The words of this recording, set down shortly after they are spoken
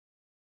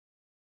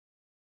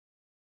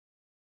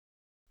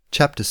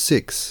Chapter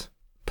 6.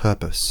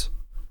 Purpose.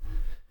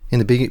 In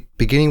the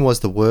beginning was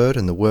the Word,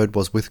 and the Word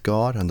was with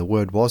God, and the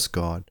Word was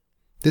God.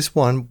 This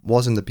one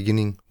was in the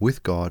beginning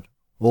with God.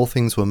 All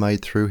things were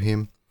made through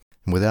him,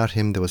 and without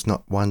him there was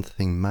not one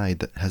thing made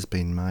that has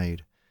been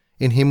made.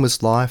 In him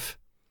was life,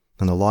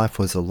 and the life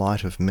was the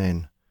light of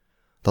men.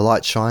 The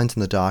light shines in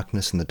the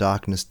darkness, and the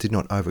darkness did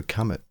not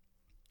overcome it.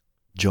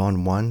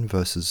 John 1,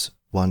 verses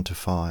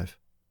 1-5.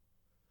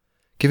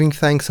 Giving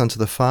thanks unto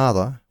the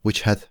Father,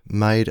 which hath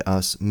made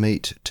us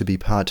meet to be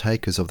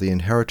partakers of the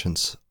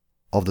inheritance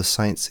of the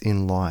saints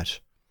in light,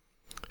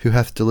 who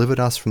hath delivered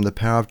us from the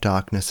power of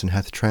darkness, and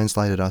hath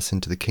translated us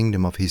into the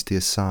kingdom of his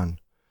dear Son,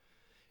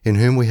 in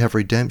whom we have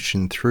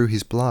redemption through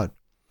his blood,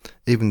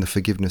 even the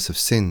forgiveness of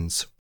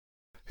sins,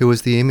 who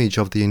is the image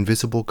of the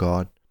invisible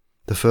God,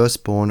 the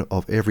firstborn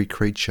of every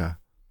creature.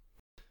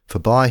 For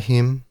by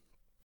him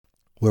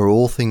were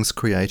all things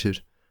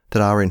created,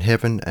 that are in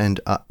heaven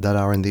and that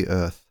are in the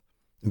earth,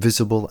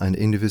 visible and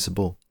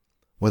invisible,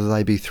 whether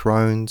they be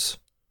thrones,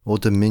 or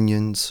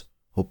dominions,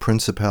 or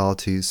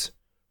principalities,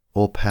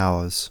 or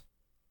powers.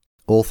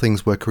 All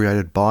things were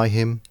created by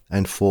him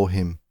and for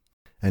him,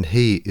 and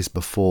he is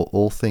before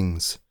all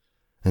things,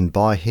 and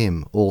by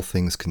him all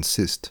things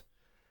consist.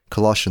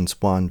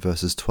 Colossians 1,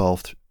 verses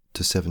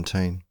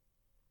 12-17.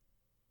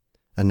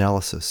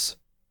 Analysis.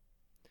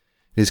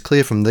 It is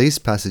clear from these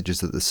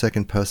passages that the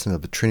second person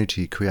of the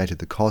Trinity created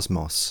the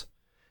cosmos.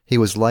 He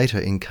was later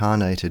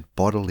incarnated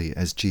bodily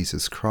as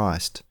Jesus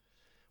Christ.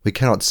 We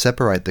cannot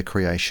separate the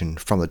creation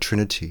from the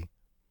Trinity,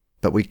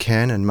 but we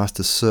can and must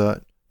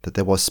assert that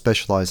there was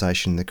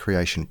specialization in the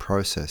creation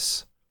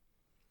process.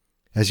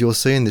 As you will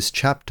see in this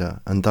chapter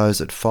and those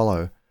that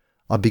follow,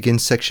 I begin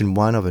section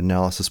 1 of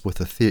analysis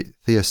with a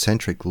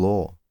theocentric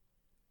law.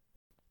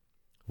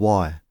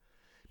 Why?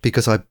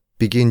 Because I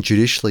begin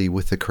judicially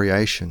with the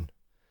creation.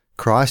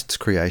 Christ's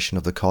creation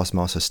of the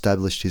cosmos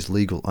established his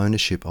legal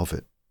ownership of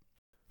it.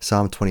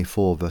 Psalm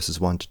 24, verses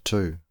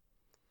 1-2.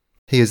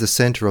 He is the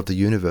center of the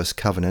universe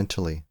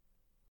covenantally.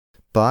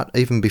 But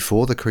even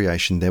before the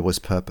creation there was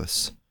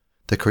purpose.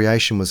 The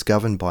creation was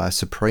governed by a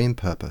supreme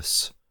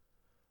purpose.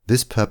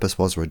 This purpose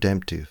was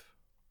redemptive.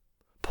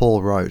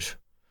 Paul wrote,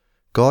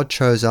 God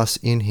chose us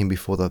in him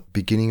before the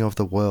beginning of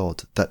the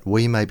world, that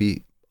we may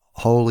be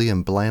holy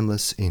and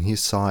blameless in his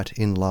sight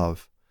in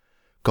love.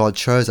 God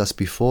chose us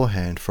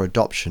beforehand for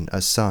adoption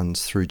as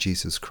sons through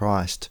Jesus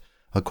Christ,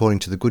 according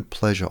to the good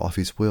pleasure of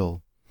his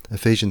will.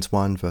 Ephesians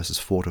 1, verses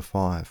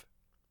 4-5.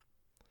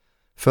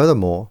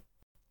 Furthermore,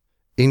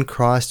 in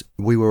Christ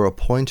we were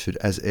appointed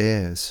as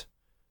heirs.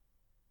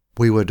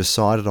 We were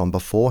decided on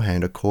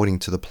beforehand according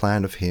to the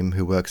plan of him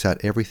who works out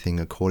everything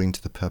according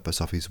to the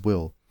purpose of his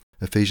will.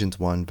 Ephesians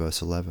 1,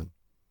 verse 11.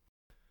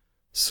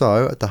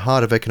 So, at the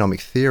heart of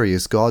economic theory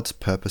is God's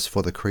purpose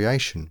for the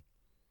creation.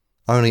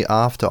 Only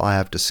after I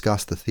have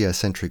discussed the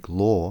theocentric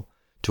law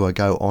do I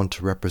go on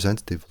to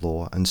representative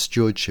law and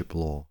stewardship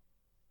law.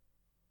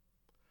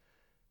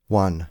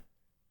 1.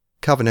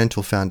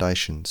 Covenantal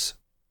foundations.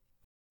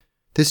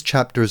 This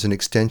chapter is an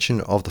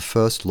extension of the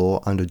first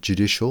law under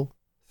judicial,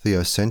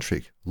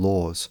 theocentric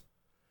laws.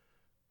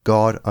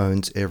 God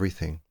owns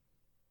everything.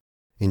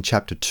 In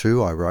chapter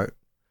 2 I wrote,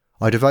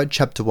 I devote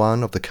chapter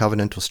 1 of the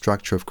covenantal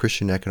structure of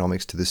Christian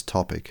economics to this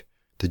topic,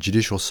 the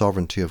judicial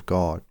sovereignty of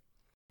God.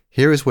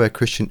 Here is where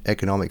Christian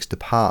economics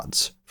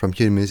departs from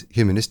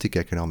humanistic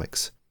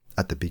economics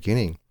at the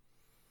beginning.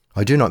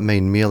 I do not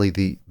mean merely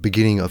the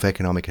beginning of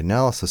economic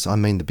analysis, I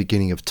mean the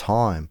beginning of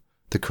time,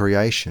 the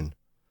creation.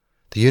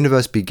 The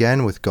universe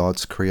began with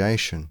God's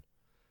creation.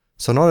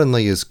 So not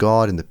only is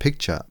God in the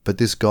picture, but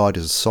this God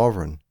is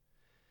sovereign.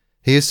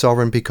 He is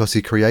sovereign because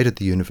he created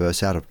the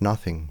universe out of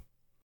nothing.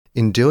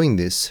 In doing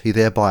this, he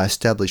thereby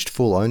established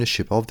full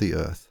ownership of the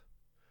earth.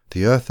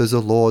 The earth is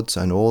the Lord's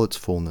and all its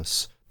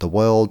fullness, the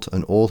world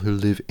and all who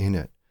live in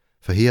it,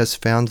 for he has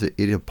founded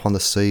it upon the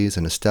seas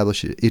and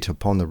established it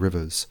upon the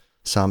rivers.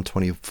 Psalm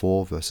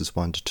 24, verses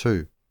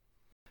 1-2.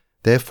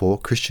 Therefore,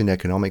 Christian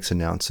economics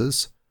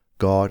announces,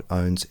 God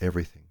owns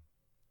everything.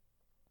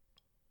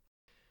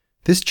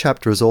 This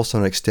chapter is also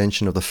an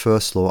extension of the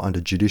first law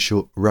under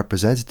judicial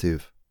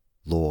representative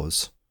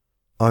laws.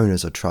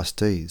 Owners are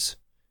trustees.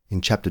 In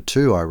chapter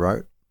 2 I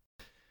wrote,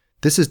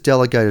 this is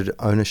delegated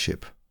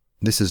ownership.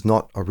 This is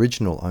not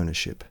original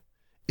ownership.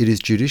 It is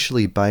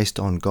judicially based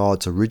on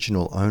God's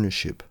original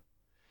ownership.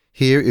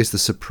 Here is the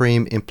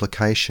supreme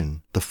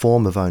implication. The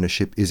form of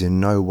ownership is in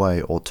no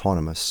way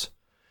autonomous.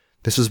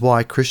 This is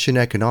why Christian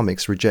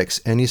economics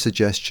rejects any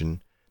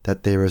suggestion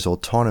that there is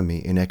autonomy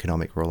in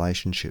economic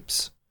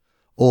relationships.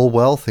 All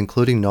wealth,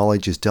 including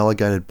knowledge, is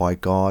delegated by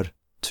God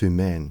to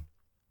men.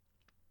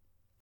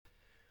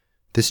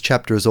 This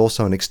chapter is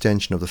also an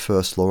extension of the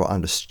first law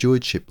under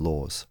stewardship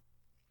laws.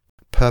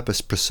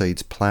 Purpose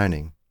precedes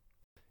planning.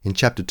 In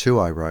chapter 2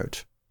 I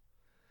wrote,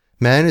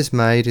 man is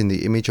made in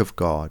the image of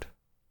God.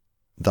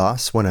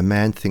 Thus, when a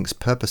man thinks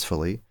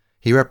purposefully,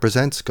 he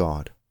represents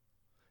God.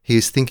 He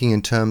is thinking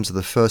in terms of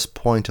the first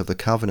point of the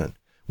covenant,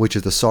 which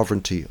is the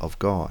sovereignty of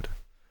God.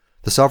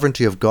 The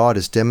sovereignty of God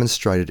is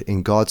demonstrated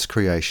in God's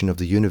creation of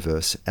the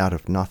universe out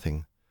of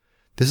nothing.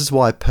 This is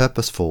why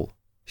purposeful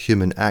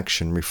human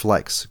action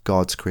reflects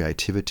God's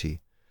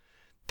creativity.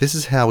 This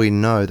is how we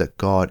know that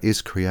God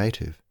is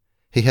creative.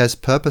 He has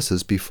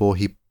purposes before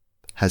he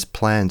has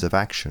plans of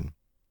action.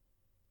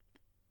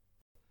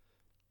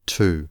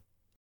 2.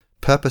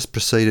 Purpose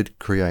preceded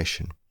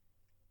creation.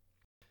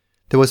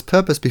 There was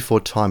purpose before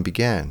time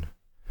began.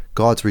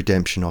 God's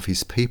redemption of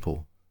his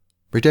people.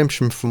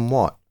 Redemption from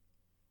what?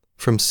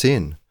 From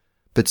sin.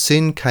 But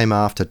sin came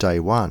after day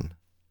one.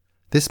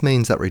 This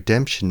means that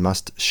redemption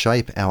must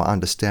shape our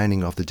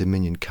understanding of the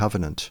dominion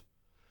covenant.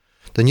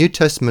 The New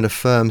Testament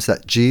affirms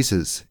that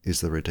Jesus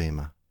is the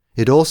Redeemer.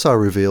 It also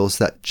reveals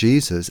that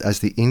Jesus, as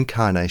the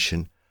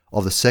incarnation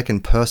of the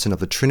second person of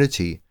the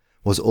Trinity,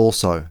 was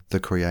also the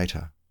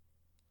Creator.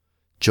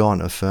 John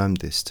affirmed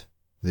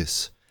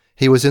this.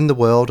 He was in the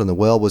world, and the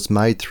world was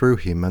made through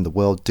him, and the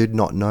world did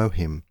not know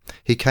him.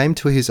 He came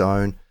to his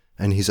own,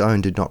 and his own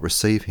did not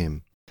receive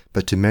him.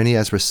 But to many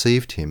as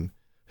received him,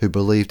 who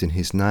believed in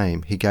his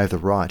name, he gave the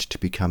right to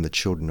become the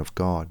children of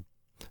God.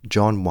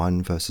 John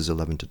 1 verses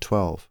 11 to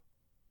 12.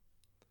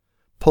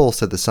 Paul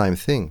said the same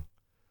thing.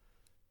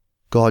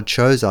 God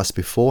chose us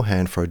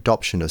beforehand for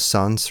adoption as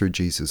sons through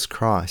Jesus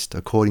Christ,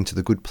 according to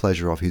the good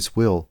pleasure of his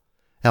will.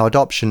 Our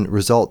adoption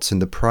results in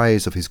the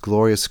praise of his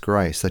glorious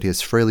grace that he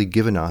has freely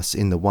given us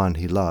in the one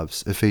he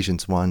loves.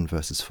 Ephesians 1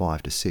 verses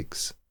 5 to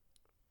 6.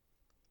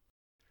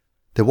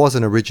 There was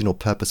an original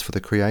purpose for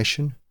the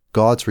creation,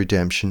 God's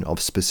redemption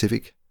of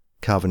specific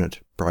covenant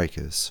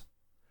breakers.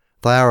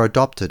 They are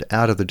adopted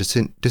out of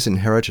the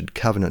disinherited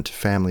covenant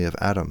family of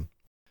Adam.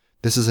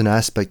 This is an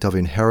aspect of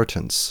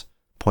inheritance,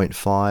 point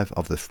 5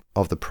 of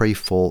the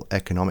pre-fall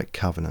economic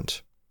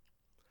covenant.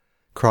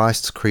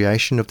 Christ's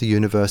creation of the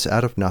universe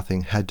out of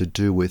nothing had to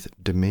do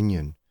with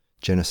dominion,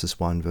 Genesis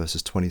 1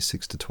 verses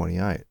 26 to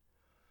 28.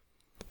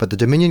 But the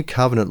dominion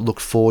covenant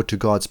looked forward to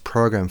God's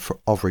program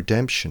of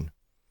redemption,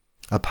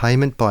 a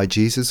payment by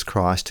Jesus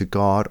Christ to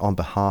God on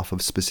behalf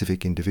of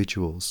specific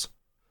individuals.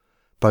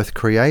 Both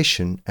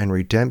creation and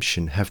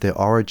redemption have their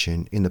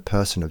origin in the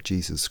person of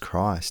Jesus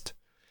Christ.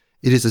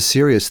 It is a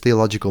serious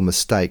theological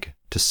mistake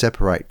to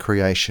separate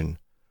creation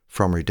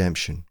from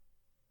redemption.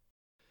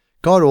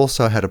 God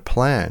also had a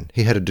plan.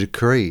 He had a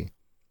decree.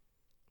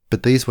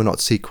 But these were not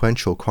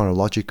sequential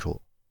chronologically.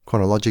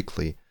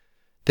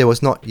 There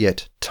was not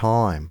yet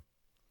time.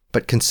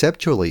 But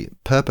conceptually,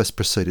 purpose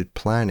preceded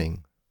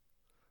planning.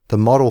 The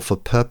model for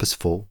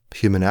purposeful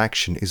human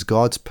action is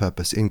God's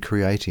purpose in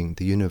creating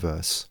the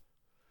universe.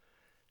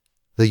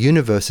 The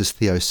universe is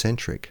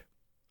theocentric.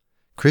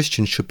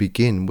 Christians should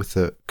begin with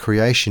the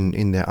creation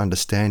in their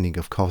understanding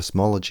of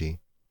cosmology.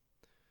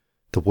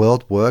 The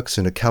world works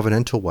in a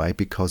covenantal way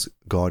because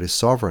God is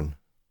sovereign.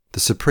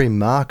 The supreme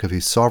mark of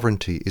his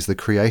sovereignty is the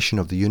creation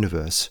of the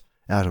universe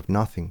out of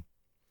nothing.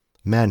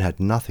 Man had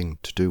nothing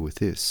to do with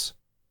this.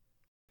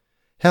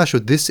 How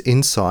should this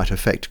insight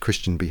affect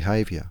Christian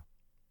behaviour?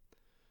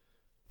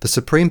 The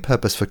supreme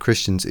purpose for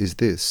Christians is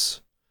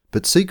this: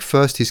 but seek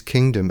first his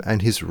kingdom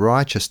and his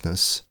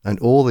righteousness, and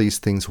all these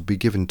things will be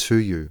given to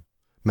you.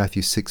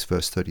 Matthew 6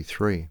 verse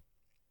 33.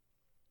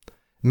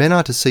 Men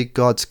are to seek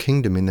God's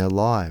kingdom in their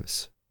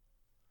lives.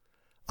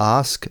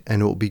 Ask,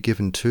 and it will be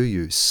given to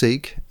you.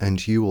 Seek,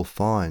 and you will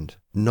find.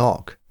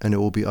 Knock, and it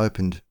will be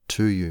opened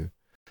to you.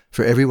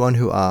 For everyone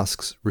who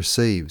asks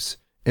receives,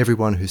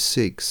 everyone who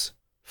seeks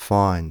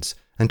finds,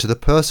 and to the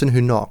person who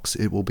knocks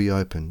it will be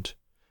opened.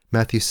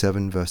 Matthew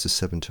 7 verses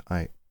 7 to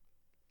 8.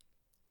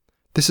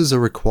 This is a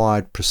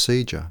required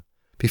procedure.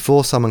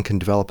 Before someone can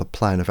develop a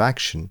plan of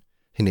action,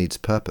 he needs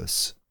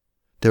purpose.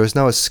 There is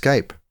no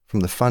escape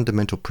from the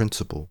fundamental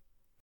principle.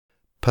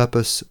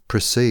 Purpose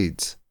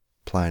precedes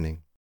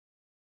planning.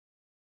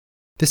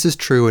 This is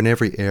true in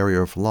every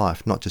area of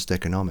life, not just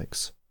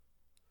economics.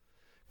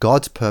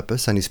 God's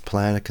purpose and his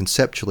plan are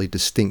conceptually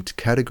distinct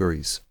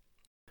categories.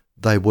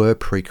 They were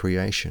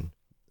pre-creation.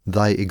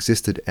 They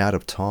existed out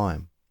of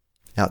time,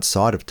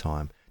 outside of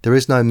time. There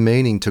is no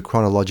meaning to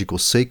chronological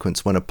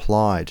sequence when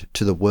applied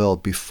to the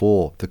world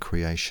before the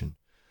creation.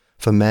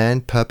 For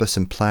man, purpose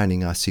and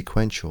planning are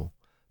sequential.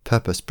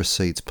 Purpose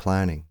precedes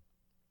planning.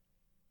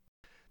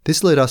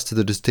 This led us to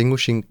the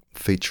distinguishing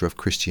feature of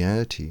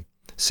Christianity,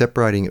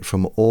 separating it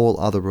from all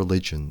other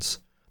religions,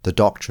 the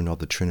doctrine of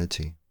the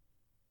Trinity.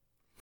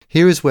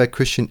 Here is where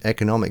Christian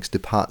economics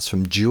departs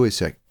from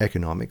Jewish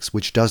economics,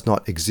 which does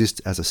not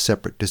exist as a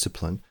separate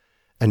discipline,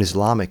 and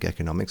Islamic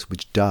economics,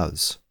 which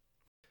does.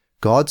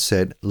 God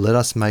said, "Let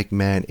us make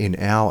man in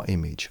our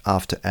image,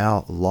 after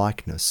our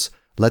likeness.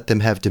 Let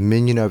them have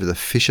dominion over the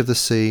fish of the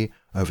sea,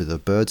 over the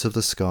birds of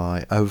the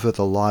sky, over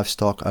the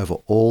livestock, over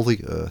all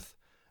the earth,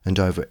 and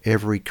over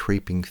every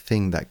creeping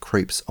thing that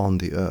creeps on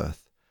the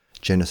earth."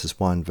 Genesis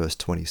 1 verse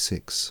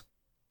 26.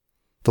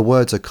 The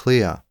words are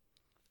clear.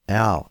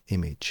 Our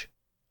image.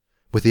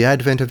 With the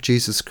advent of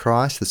Jesus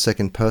Christ, the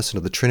second person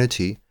of the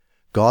Trinity,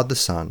 God the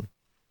Son,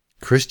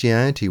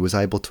 Christianity was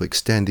able to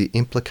extend the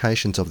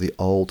implications of the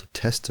Old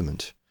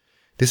Testament.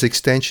 This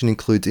extension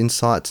includes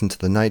insights into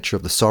the nature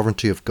of the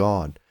sovereignty of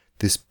God.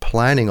 This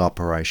planning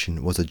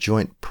operation was a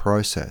joint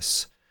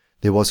process.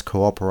 There was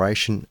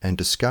cooperation and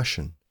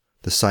discussion.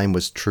 The same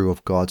was true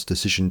of God's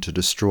decision to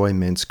destroy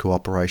men's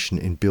cooperation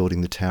in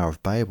building the Tower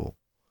of Babel.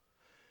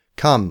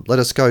 Come, let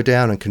us go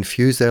down and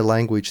confuse their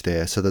language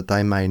there so that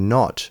they may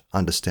not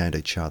understand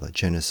each other.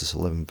 Genesis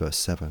 11 verse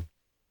 7.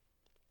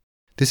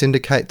 This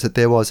indicates that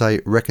there was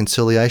a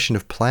reconciliation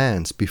of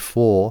plans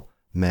before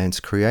man's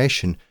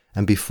creation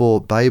and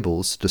before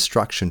Babel's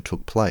destruction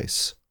took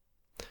place.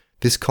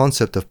 This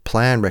concept of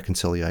plan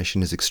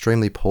reconciliation is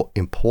extremely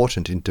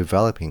important in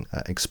developing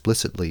an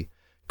explicitly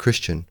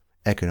Christian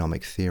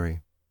economic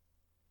theory.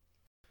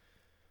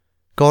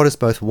 God is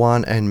both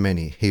one and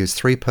many. He is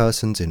three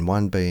persons in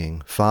one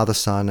being, Father,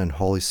 Son, and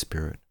Holy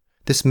Spirit.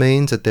 This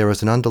means that there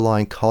is an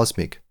underlying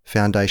cosmic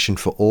foundation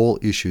for all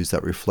issues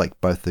that reflect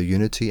both the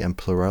unity and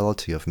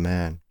plurality of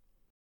man.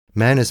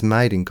 Man is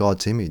made in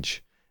God's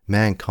image.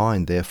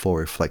 Mankind therefore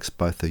reflects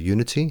both the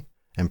unity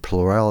and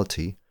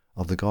plurality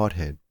of the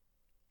Godhead.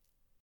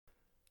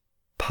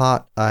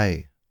 Part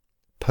A.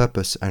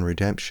 Purpose and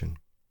Redemption.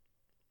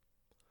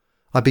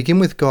 I begin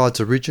with God's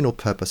original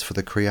purpose for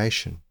the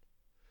creation.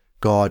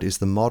 God is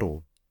the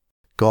model.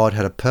 God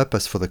had a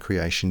purpose for the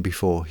creation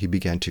before he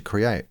began to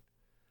create.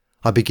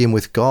 I begin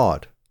with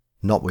God,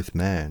 not with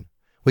man.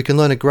 We can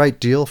learn a great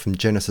deal from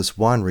Genesis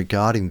 1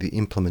 regarding the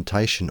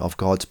implementation of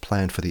God's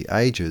plan for the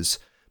ages,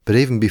 but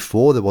even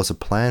before there was a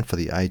plan for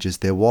the ages,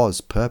 there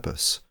was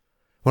purpose.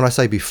 When I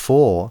say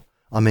before,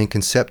 I mean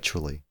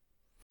conceptually.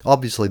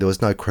 Obviously, there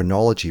was no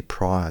chronology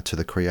prior to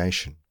the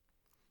creation.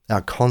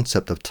 Our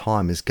concept of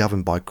time is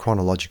governed by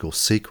chronological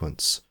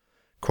sequence.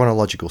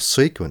 Chronological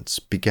sequence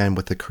began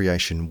with the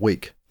creation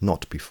week,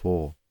 not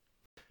before.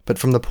 But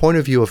from the point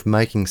of view of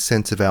making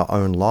sense of our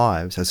own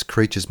lives as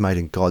creatures made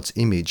in God's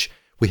image,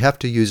 we have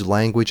to use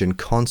language and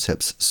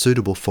concepts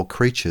suitable for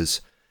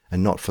creatures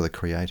and not for the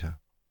Creator.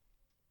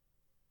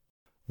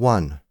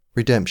 1.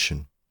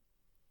 Redemption.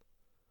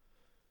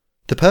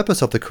 The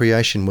purpose of the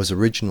creation was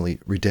originally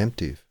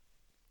redemptive.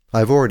 I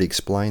have already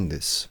explained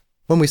this.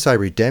 When we say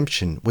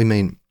redemption, we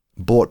mean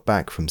bought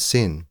back from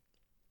sin.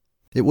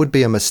 It would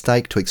be a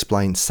mistake to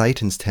explain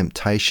Satan's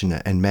temptation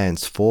and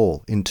man's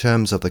fall in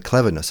terms of the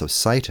cleverness of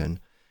Satan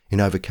in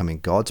overcoming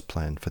God's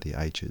plan for the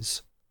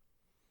ages.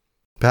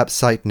 Perhaps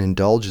Satan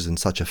indulges in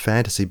such a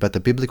fantasy, but the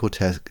biblical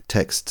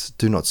texts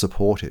do not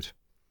support it.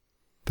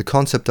 The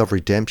concept of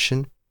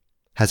redemption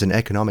has an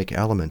economic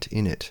element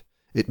in it.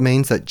 It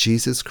means that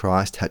Jesus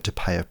Christ had to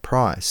pay a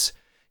price.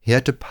 He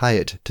had to pay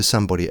it to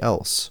somebody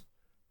else,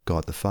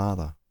 God the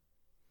Father.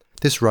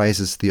 This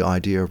raises the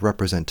idea of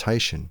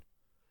representation.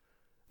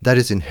 That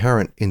is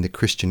inherent in the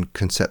Christian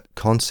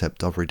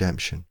concept of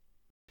redemption.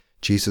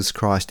 Jesus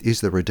Christ is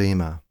the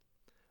Redeemer,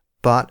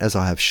 but as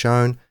I have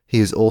shown, he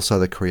is also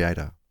the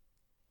Creator.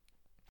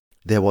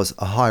 There was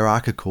a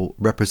hierarchical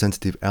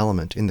representative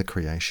element in the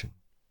creation.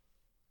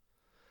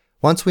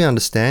 Once we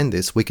understand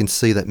this, we can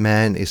see that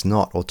man is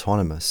not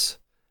autonomous.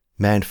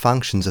 Man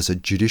functions as a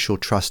judicial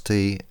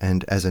trustee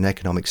and as an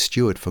economic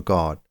steward for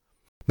God.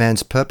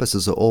 Man's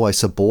purposes are always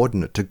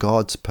subordinate to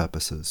God's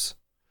purposes.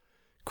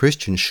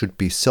 Christians should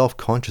be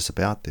self-conscious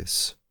about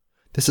this.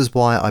 This is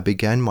why I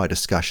began my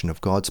discussion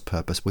of God's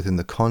purpose within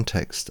the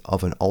context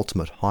of an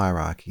ultimate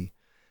hierarchy,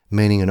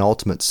 meaning an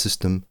ultimate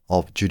system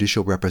of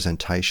judicial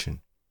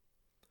representation.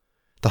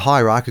 The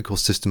hierarchical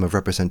system of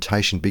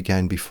representation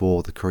began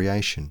before the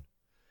creation.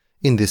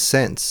 In this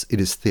sense, it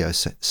is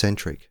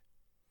theocentric.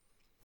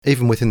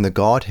 Even within the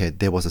Godhead,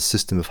 there was a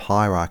system of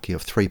hierarchy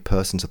of three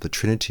persons of the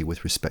Trinity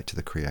with respect to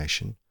the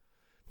creation.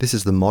 This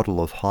is the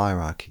model of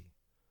hierarchy.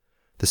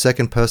 The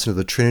second person of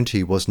the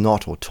Trinity was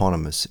not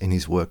autonomous in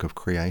his work of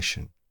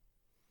creation.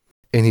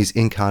 In his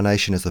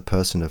incarnation as the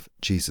person of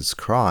Jesus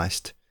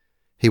Christ,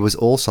 he was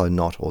also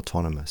not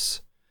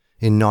autonomous.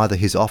 In neither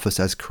his office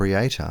as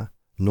Creator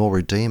nor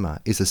Redeemer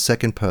is the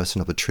second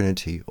person of the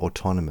Trinity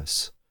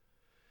autonomous.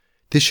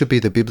 This should be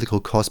the biblical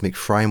cosmic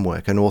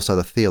framework and also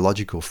the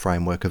theological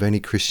framework of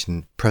any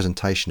Christian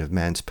presentation of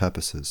man's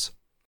purposes.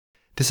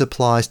 This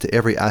applies to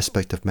every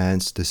aspect of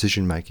man's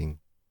decision-making.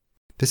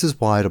 This is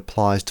why it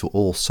applies to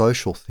all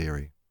social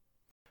theory.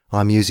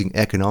 I'm using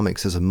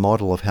economics as a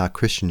model of how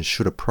Christians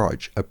should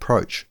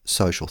approach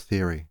social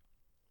theory.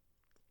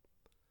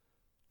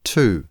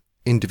 2.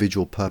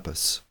 Individual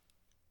purpose.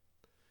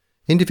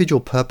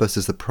 Individual purpose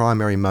is the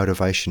primary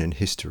motivation in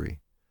history.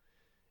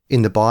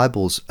 In the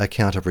Bible's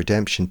account of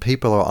redemption,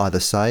 people are either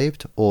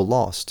saved or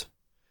lost.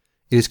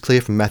 It is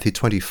clear from Matthew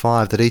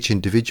 25 that each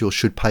individual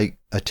should pay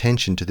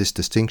attention to this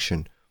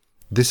distinction.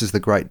 This is the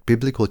great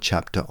biblical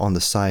chapter on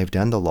the saved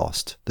and the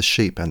lost, the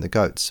sheep and the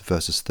goats,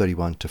 verses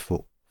 31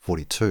 to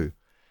 42.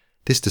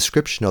 This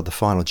description of the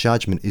final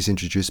judgment is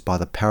introduced by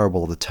the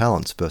parable of the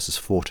talents, verses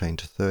 14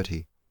 to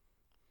 30.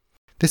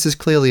 This is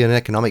clearly an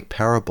economic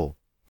parable.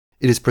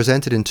 It is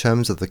presented in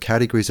terms of the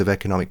categories of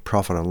economic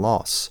profit and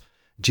loss.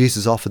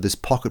 Jesus offered this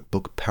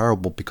pocketbook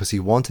parable because he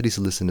wanted his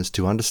listeners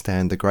to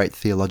understand the great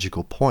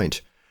theological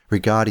point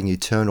regarding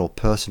eternal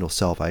personal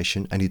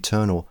salvation and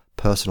eternal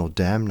personal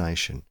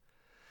damnation.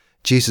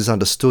 Jesus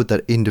understood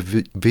that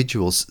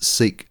individuals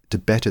seek to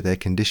better their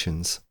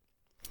conditions.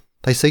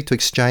 They seek to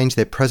exchange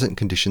their present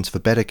conditions for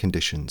better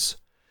conditions.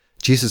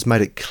 Jesus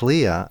made it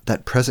clear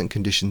that present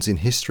conditions in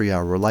history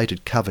are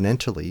related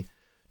covenantally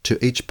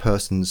to each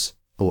person's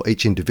or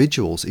each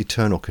individual's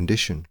eternal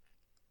condition.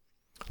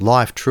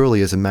 Life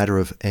truly is a matter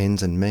of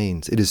ends and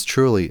means. It is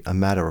truly a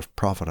matter of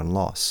profit and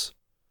loss.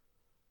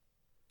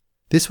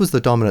 This was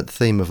the dominant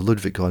theme of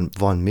Ludwig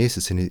von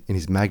Mises in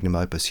his magnum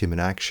opus Human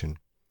Action.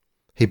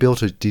 He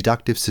built a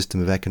deductive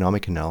system of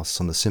economic analysis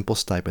on the simple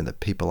statement that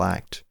people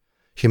act.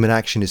 Human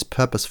action is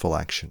purposeful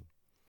action.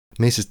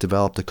 Mises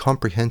developed a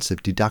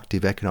comprehensive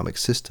deductive economic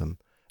system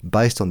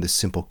based on this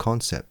simple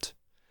concept.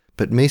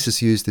 But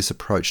Mises used this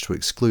approach to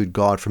exclude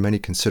God from any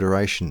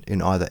consideration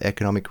in either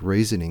economic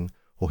reasoning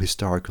or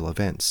historical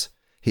events.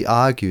 He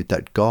argued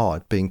that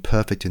God, being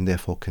perfect and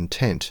therefore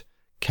content,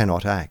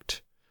 cannot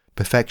act.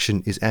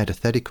 Perfection is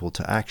antithetical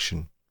to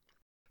action.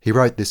 He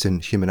wrote this in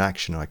Human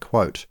Action, I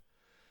quote,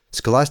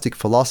 "Scholastic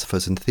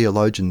philosophers and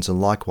theologians and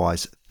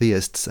likewise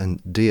theists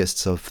and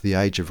deists of the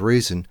age of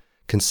reason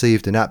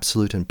conceived an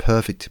absolute and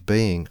perfect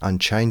being,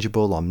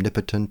 unchangeable,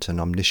 omnipotent and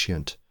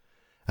omniscient,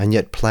 and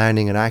yet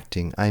planning and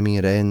acting, aiming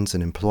at ends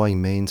and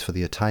employing means for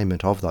the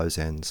attainment of those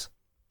ends.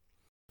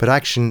 But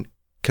action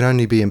can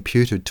only be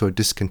imputed to a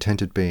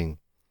discontented being,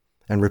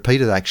 and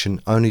repeated action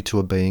only to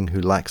a being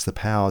who lacks the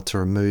power to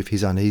remove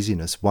his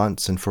uneasiness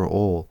once and for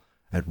all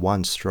at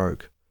one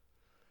stroke.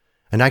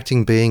 An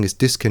acting being is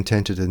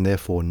discontented and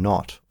therefore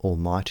not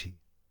almighty.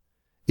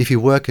 If he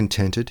were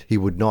contented, he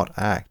would not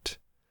act,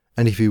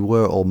 and if he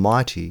were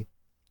almighty,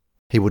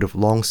 he would have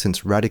long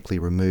since radically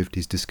removed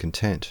his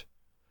discontent.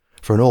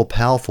 For an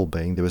all-powerful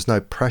being, there is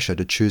no pressure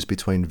to choose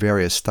between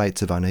various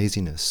states of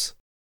uneasiness.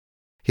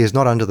 He is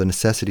not under the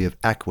necessity of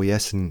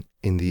acquiescing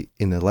in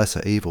the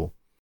lesser evil.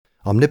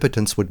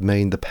 Omnipotence would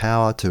mean the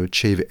power to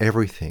achieve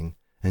everything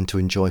and to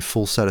enjoy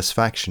full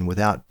satisfaction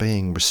without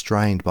being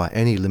restrained by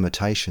any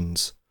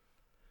limitations.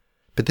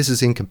 But this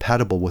is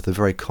incompatible with the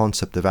very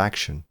concept of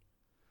action.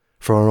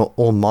 For an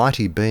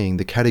almighty being,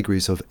 the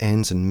categories of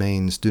ends and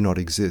means do not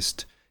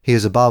exist. He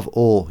is above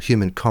all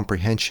human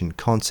comprehension,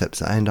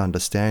 concepts, and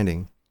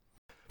understanding.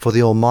 For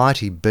the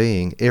almighty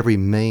being, every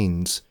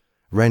means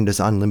renders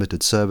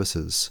unlimited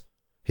services.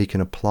 He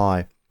can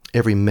apply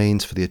every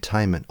means for the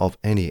attainment of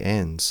any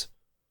ends.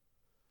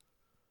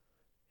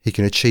 He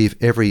can achieve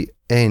every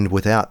end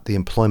without the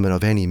employment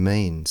of any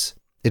means.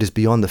 It is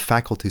beyond the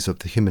faculties of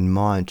the human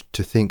mind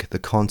to think the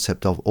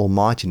concept of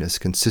almightiness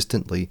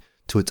consistently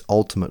to its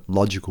ultimate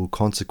logical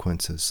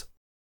consequences.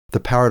 The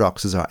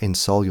paradoxes are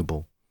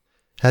insoluble.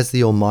 Has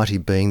the almighty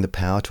being the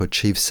power to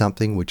achieve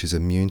something which is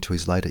immune to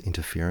his later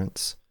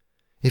interference?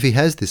 If he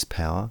has this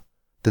power,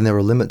 then there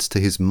are limits to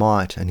his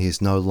might and he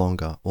is no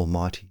longer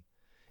almighty.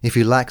 If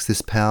he lacks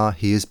this power,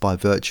 he is by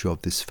virtue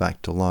of this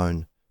fact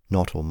alone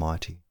not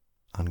almighty."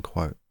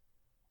 Unquote.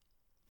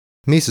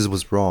 Mises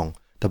was wrong.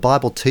 The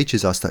Bible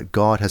teaches us that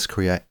God has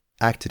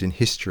acted in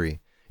history.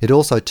 It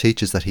also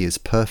teaches that he is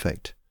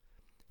perfect.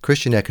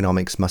 Christian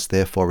economics must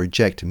therefore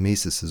reject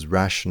Mises'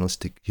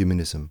 rationalistic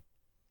humanism.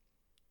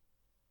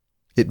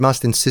 It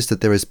must insist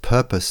that there is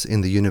purpose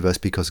in the universe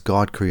because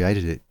God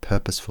created it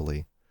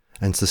purposefully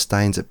and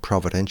sustains it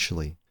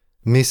providentially.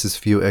 Mises'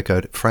 view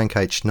echoed Frank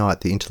H.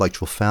 Knight, the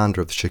intellectual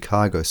founder of the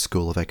Chicago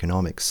School of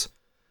Economics.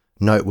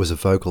 Knight was a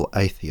vocal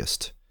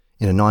atheist.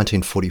 In a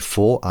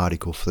 1944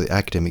 article for the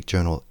academic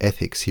journal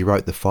Ethics, he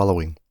wrote the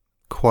following,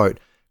 quote,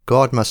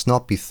 "God must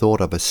not be thought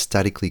of as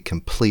statically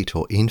complete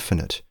or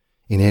infinite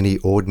in any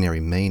ordinary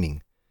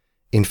meaning.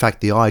 In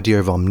fact, the idea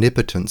of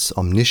omnipotence,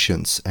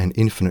 omniscience, and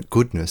infinite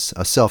goodness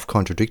are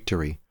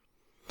self-contradictory.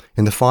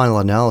 In the final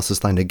analysis,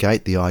 they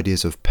negate the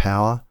ideas of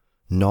power,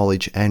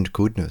 knowledge, and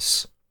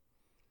goodness.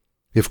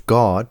 If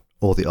God,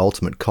 or the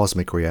ultimate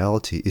cosmic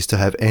reality, is to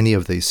have any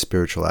of these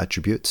spiritual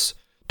attributes,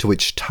 to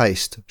which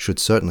taste should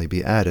certainly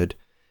be added,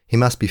 he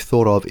must be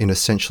thought of in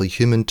essentially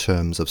human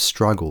terms of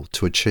struggle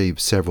to achieve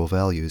several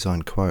values."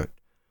 Unquote.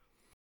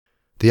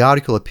 The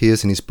article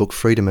appears in his book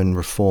Freedom and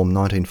Reform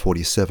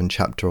 1947,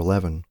 Chapter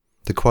 11.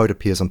 The quote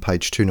appears on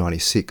page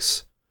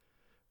 296.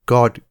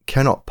 "God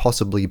cannot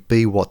possibly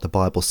be what the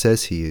Bible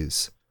says he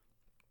is.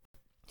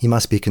 He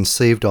must be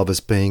conceived of as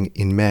being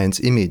in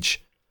man's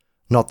image,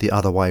 not the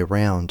other way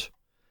round.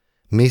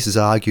 Mises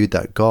argued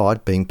that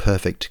God, being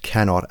perfect,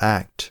 cannot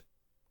act."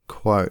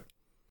 Quote,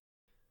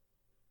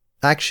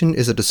 "Action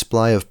is a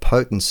display of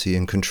potency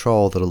and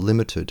control that are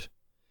limited.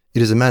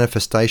 It is a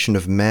manifestation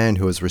of man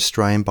who is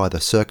restrained by the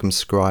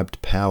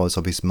circumscribed powers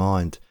of his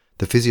mind,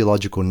 the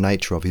physiological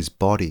nature of his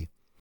body,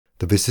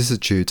 the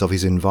vicissitudes of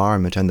his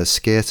environment, and the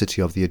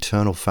scarcity of the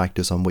eternal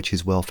factors on which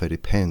his welfare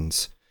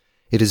depends.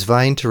 It is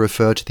vain to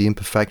refer to the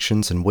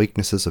imperfections and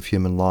weaknesses of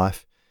human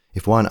life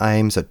if one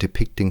aims at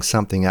depicting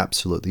something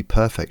absolutely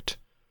perfect.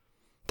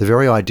 The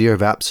very idea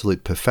of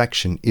absolute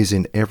perfection is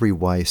in every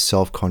way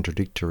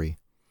self-contradictory.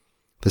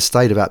 The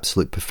state of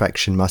absolute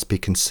perfection must be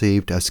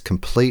conceived as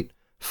complete,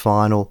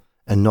 final,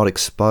 and not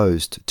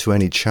exposed to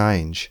any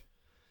change.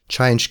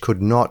 Change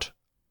could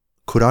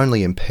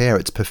only impair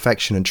its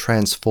perfection and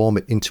transform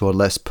it into a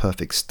less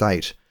perfect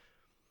state.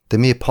 The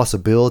mere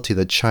possibility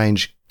that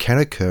change can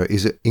occur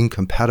is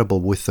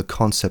incompatible with the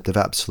concept of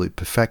absolute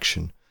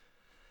perfection.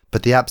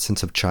 But the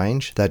absence of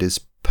change, that is,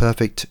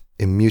 perfect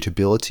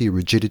immutability,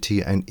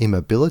 rigidity, and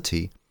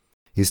immobility,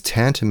 is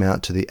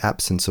tantamount to the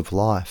absence of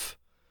life.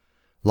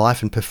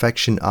 Life and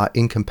perfection are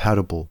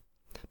incompatible,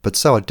 but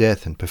so are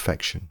death and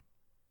perfection."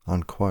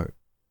 Unquote.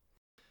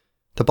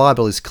 The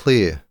Bible is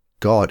clear.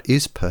 God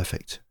is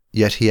perfect,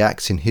 yet he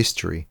acts in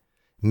history.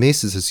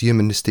 Mises'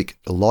 humanistic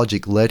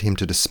logic led him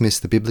to dismiss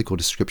the biblical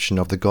description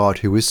of the God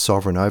who is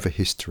sovereign over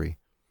history.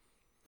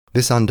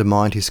 This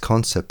undermined his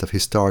concept of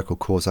historical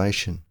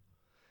causation.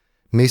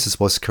 Mises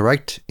was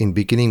correct in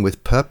beginning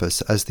with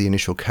purpose as the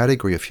initial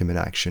category of human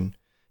action.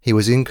 He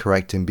was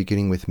incorrect in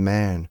beginning with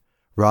man,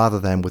 rather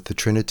than with the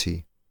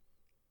Trinity.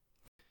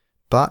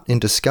 But in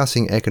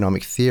discussing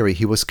economic theory,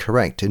 he was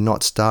correct in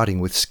not starting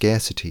with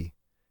scarcity.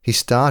 He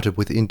started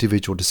with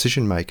individual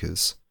decision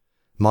makers.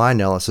 My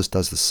analysis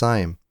does the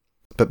same,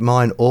 but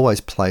mine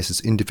always places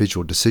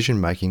individual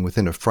decision making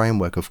within a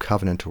framework of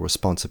covenantal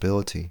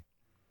responsibility.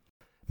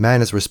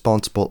 Man is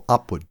responsible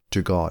upward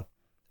to God,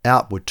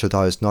 outward to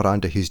those not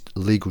under his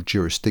legal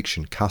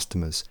jurisdiction,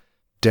 customers,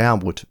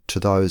 downward to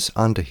those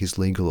under his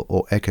legal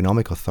or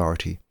economic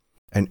authority,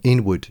 and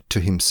inward to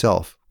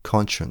himself,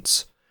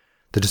 conscience.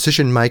 The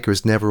decision maker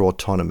is never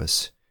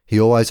autonomous. He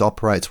always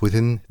operates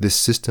within this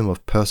system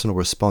of personal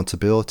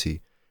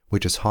responsibility,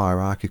 which is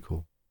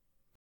hierarchical.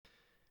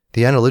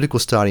 The analytical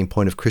starting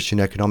point of Christian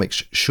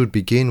economics should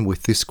begin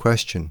with this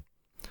question: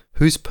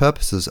 whose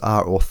purposes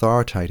are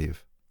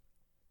authoritative?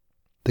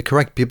 The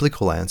correct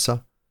biblical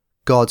answer: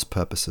 God's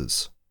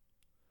purposes.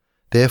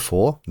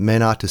 Therefore,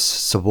 men are to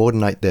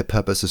subordinate their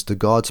purposes to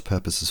God's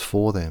purposes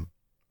for them.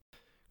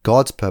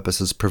 God's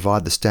purposes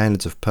provide the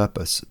standards of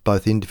purpose,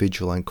 both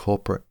individual and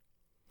corporate.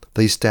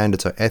 These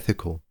standards are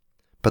ethical,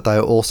 but they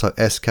are also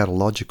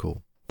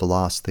eschatological, the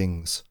last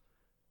things.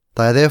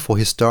 They are therefore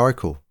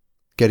historical,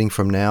 getting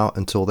from now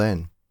until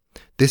then.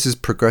 This is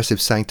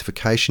progressive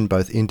sanctification,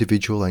 both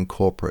individual and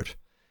corporate.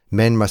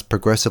 Men must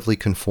progressively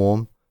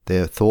conform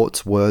their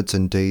thoughts, words,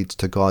 and deeds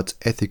to God's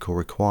ethical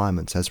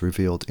requirements as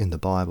revealed in the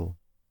Bible.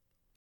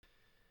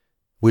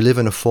 We live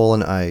in a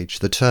fallen age.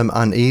 The term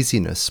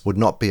uneasiness would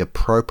not be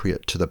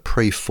appropriate to the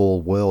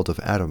pre-fall world of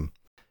Adam.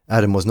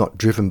 Adam was not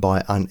driven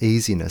by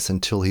uneasiness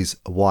until his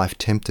wife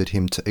tempted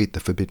him to eat the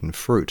forbidden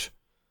fruit.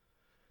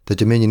 The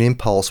dominion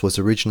impulse was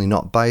originally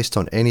not based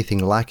on anything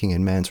lacking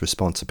in man's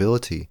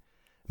responsibility.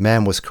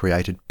 Man was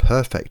created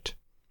perfect.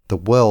 The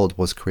world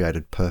was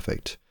created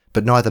perfect.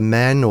 But neither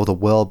man nor the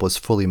world was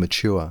fully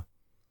mature.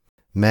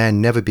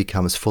 Man never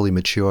becomes fully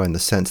mature in the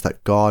sense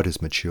that God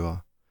is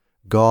mature.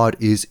 God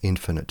is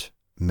infinite.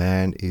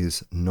 Man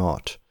is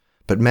not.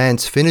 But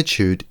man's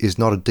finitude is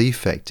not a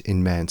defect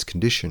in man's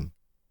condition.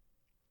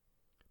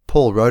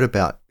 Paul wrote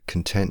about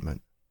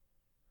contentment.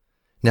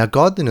 Now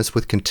godliness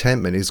with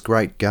contentment is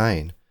great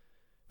gain,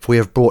 for we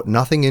have brought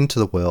nothing into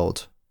the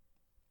world,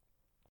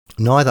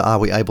 neither are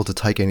we able to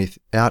take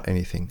out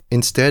anything.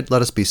 Instead,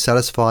 let us be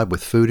satisfied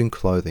with food and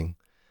clothing.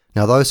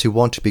 Now those who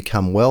want to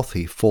become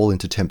wealthy fall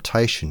into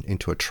temptation,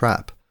 into a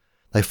trap.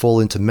 They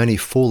fall into many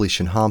foolish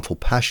and harmful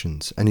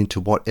passions, and into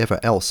whatever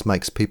else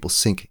makes people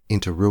sink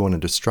into ruin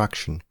and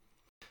destruction.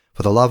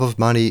 For the love of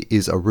money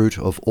is a root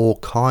of all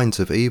kinds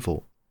of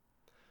evil.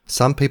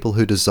 Some people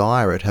who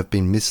desire it have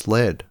been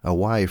misled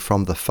away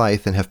from the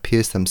faith and have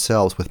pierced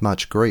themselves with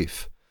much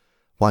grief.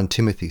 1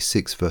 Timothy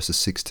 6 verses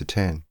 6 to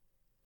 10.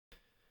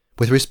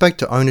 With respect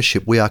to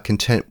ownership, we are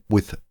content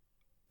with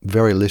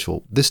very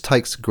little. This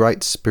takes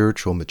great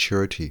spiritual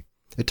maturity.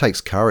 It takes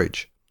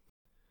courage.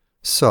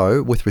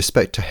 So, with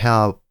respect to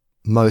how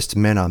most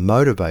men are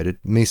motivated,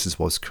 Mises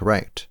was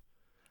correct.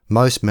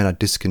 Most men are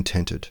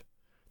discontented.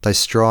 They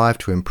strive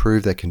to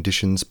improve their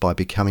conditions by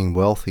becoming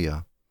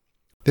wealthier.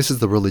 This is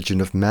the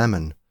religion of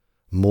mammon,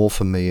 more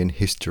for me in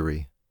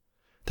history.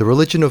 The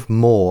religion of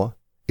more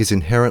is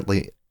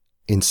inherently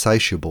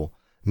insatiable.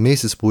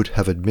 Mises would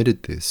have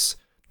admitted this.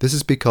 This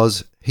is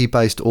because he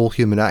based all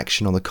human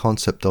action on the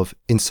concept of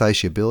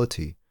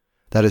insatiability.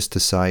 That is to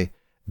say,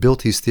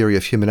 built his theory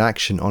of human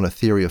action on a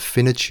theory of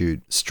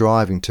finitude,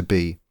 striving to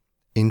be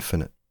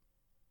infinite.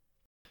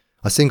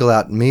 I single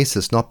out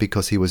Mises not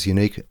because he was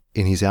unique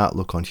in his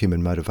outlook on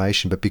human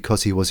motivation, but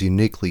because he was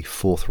uniquely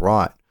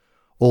forthright.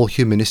 All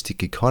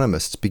humanistic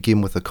economists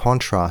begin with a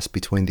contrast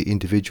between the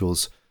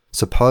individual's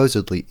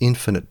supposedly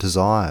infinite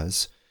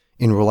desires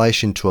in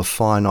relation to a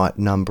finite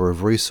number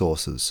of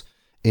resources,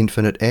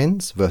 infinite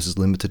ends versus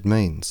limited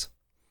means.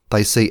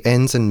 They see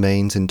ends and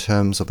means in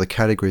terms of the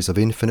categories of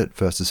infinite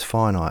versus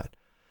finite.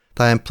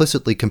 They are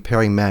implicitly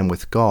comparing man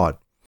with God.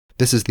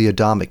 This is the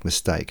Adamic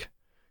mistake,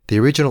 the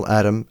original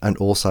Adam and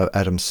also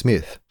Adam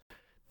Smith.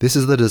 This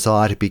is the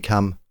desire to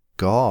become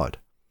God.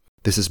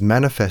 This is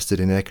manifested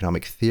in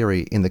economic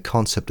theory in the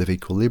concept of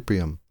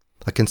equilibrium,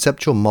 a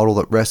conceptual model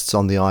that rests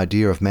on the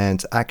idea of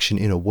man's action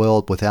in a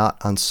world without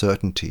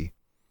uncertainty.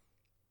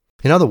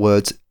 In other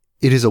words,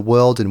 it is a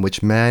world in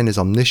which man is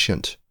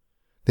omniscient.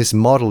 This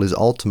model is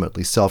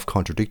ultimately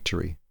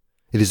self-contradictory.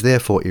 It is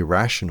therefore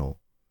irrational.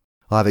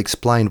 I have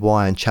explained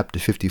why in chapter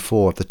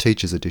 54 of the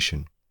Teacher's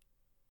Edition.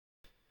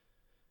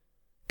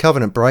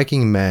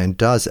 Covenant-breaking man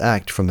does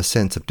act from a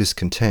sense of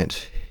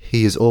discontent.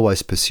 he is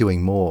always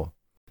pursuing more.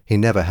 He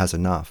never has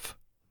enough.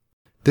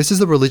 This is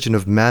the religion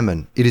of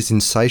mammon. It is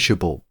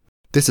insatiable.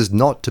 This is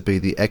not to be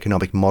the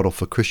economic model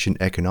for Christian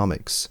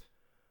economics.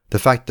 The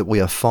fact that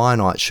we are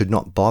finite should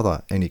not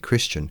bother any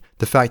Christian.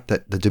 The fact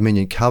that the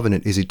dominion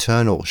covenant is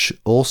eternal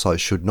also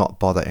should not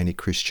bother any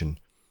Christian.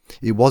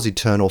 It was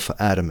eternal for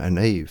Adam and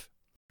Eve.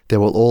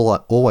 There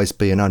will always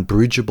be an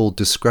unbridgeable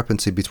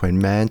discrepancy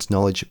between man's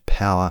knowledge,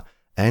 power,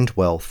 and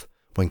wealth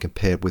when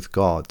compared with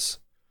God's.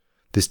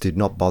 This did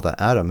not bother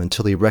Adam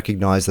until he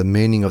recognized the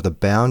meaning of the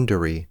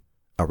boundary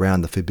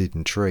around the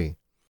forbidden tree.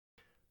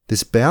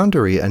 This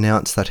boundary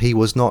announced that he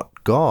was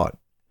not God.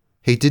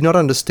 He did not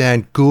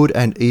understand good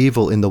and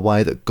evil in the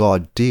way that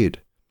God did.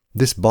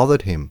 This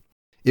bothered him.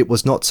 It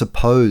was not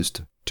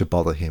supposed to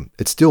bother him.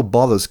 It still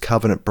bothers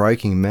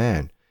covenant-breaking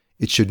man.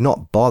 It should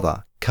not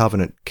bother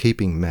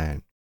covenant-keeping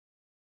man.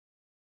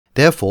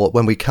 Therefore,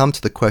 when we come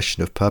to the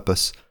question of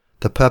purpose,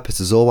 the purpose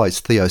is always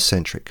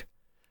theocentric.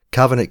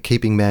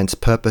 Covenant-keeping man's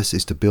purpose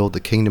is to build the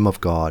kingdom of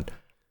God.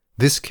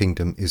 This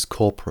kingdom is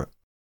corporate.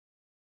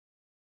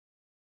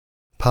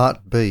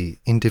 Part B.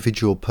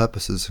 Individual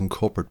purposes and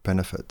corporate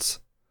benefits.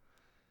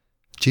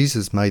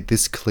 Jesus made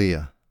this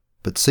clear.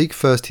 But seek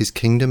first his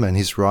kingdom and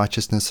his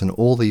righteousness, and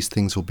all these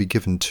things will be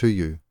given to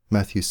you.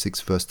 Matthew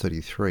 6 verse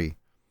 33.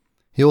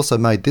 He also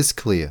made this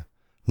clear.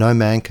 No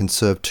man can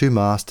serve two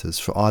masters,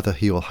 for either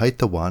he will hate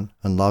the one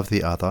and love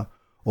the other,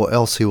 or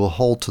else he will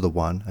hold to the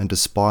one and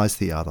despise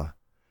the other.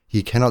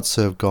 Ye cannot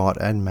serve God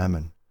and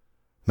mammon.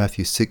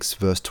 Matthew 6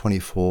 verse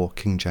 24,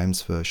 King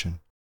James Version.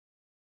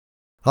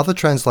 Other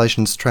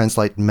translations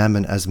translate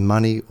mammon as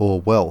money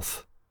or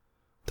wealth.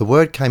 The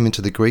word came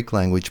into the Greek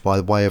language by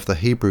way of the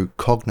Hebrew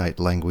cognate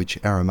language,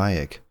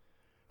 Aramaic.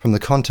 From the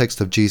context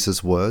of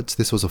Jesus' words,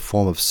 this was a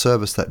form of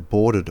service that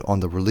bordered on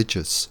the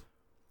religious.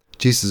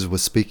 Jesus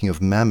was speaking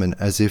of mammon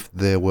as if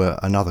there were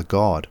another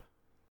God.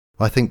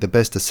 I think the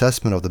best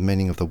assessment of the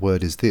meaning of the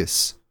word is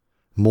this: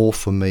 more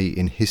for me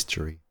in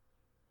history.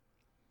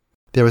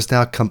 There is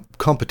now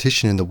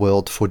competition in the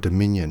world for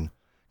dominion.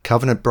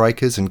 Covenant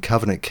breakers and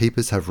covenant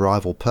keepers have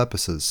rival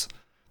purposes.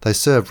 They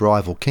serve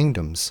rival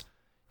kingdoms.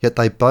 Yet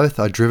they both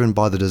are driven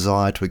by the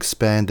desire to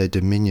expand their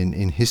dominion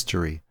in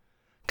history.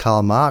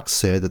 Karl Marx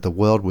said that the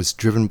world was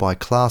driven by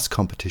class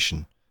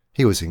competition.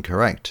 He was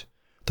incorrect.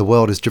 The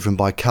world is driven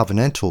by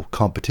covenantal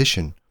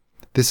competition.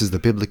 This is the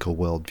biblical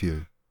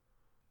worldview.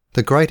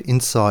 The great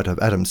insight of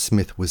Adam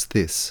Smith was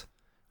this: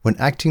 when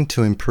acting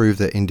to improve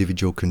their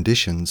individual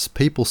conditions,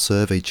 people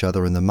serve each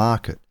other in the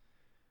market.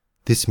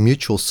 This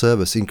mutual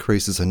service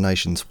increases a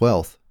nation's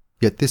wealth,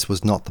 yet this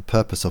was not the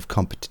purpose of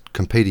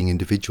competing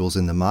individuals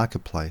in the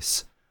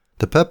marketplace.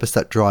 The purpose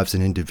that drives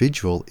an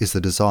individual is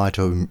the desire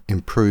to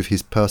improve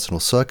his personal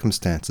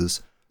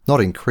circumstances,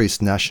 not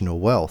increase national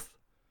wealth.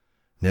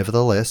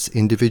 Nevertheless,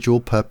 individual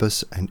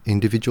purpose and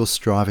individual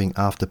striving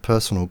after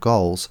personal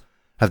goals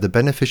have the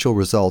beneficial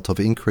result of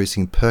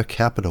increasing per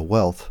capita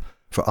wealth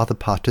for other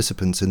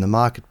participants in the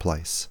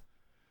marketplace.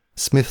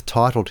 Smith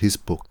titled his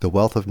book The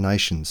Wealth of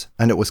Nations,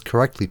 and it was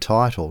correctly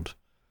titled.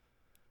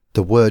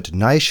 The word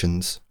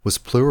nations was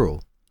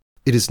plural.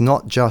 It is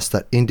not just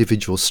that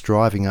individuals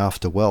striving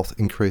after wealth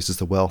increases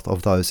the wealth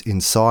of those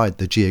inside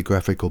the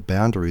geographical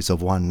boundaries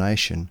of one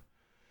nation.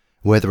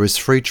 Where there is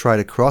free trade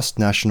across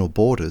national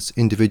borders,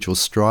 individuals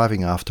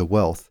striving after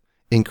wealth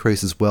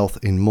increases wealth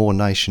in more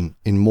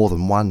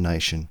than one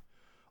nation.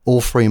 All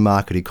free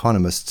market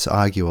economists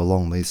argue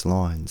along these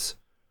lines.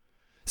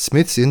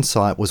 Smith's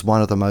insight was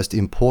one of the most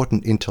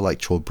important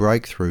intellectual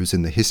breakthroughs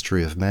in the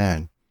history of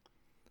man.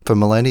 For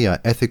millennia,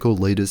 ethical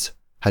leaders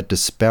had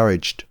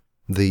disparaged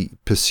the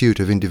pursuit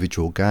of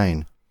individual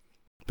gain.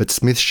 But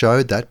Smith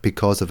showed that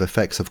because of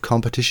effects of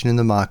competition in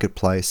the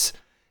marketplace,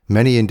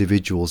 many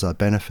individuals are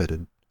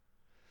benefited.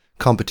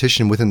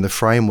 Competition within the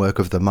framework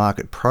of the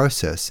market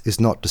process is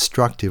not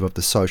destructive of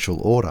the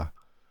social order.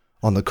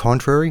 On the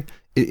contrary,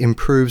 it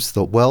improves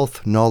the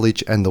wealth,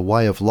 knowledge, and the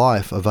way of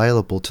life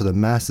available to the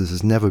masses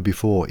as never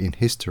before in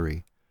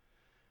history.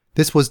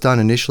 This was done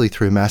initially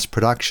through mass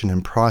production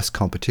and price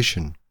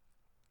competition.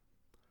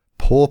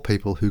 Poor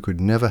people who could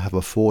never have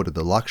afforded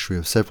the luxury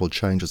of several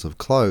changes of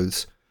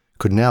clothes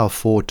could now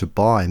afford to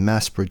buy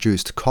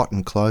mass-produced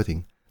cotton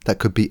clothing that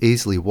could be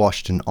easily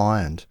washed and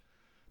ironed.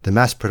 The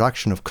mass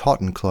production of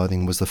cotton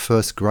clothing was the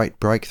first great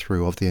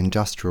breakthrough of the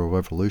Industrial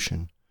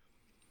Revolution.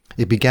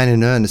 It began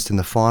in earnest in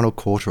the final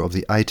quarter of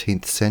the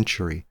 18th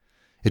century.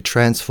 It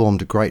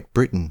transformed Great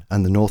Britain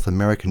and the North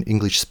American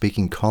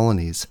English-speaking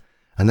colonies,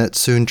 and that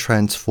soon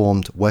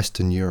transformed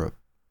Western Europe.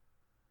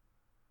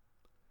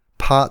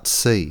 Part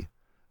C.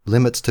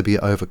 Limits to be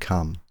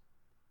overcome.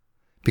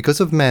 Because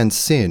of man's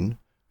sin,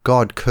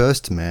 God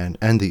cursed man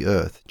and the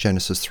earth,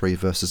 Genesis 3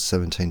 verses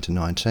 17 to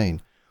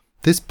 19.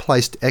 This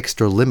placed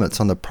extra limits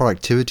on the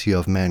productivity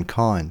of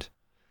mankind.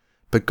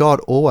 But God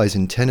always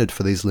intended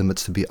for these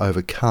limits to be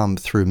overcome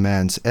through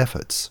man's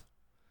efforts.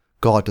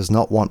 God does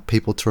not want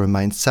people to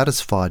remain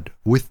satisfied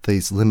with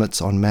these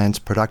limits on man's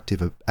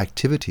productive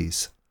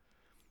activities.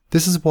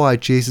 This is why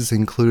Jesus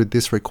included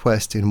this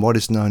request in what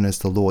is known as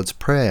the Lord's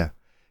Prayer.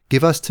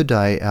 Give us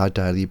today our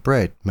daily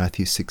bread,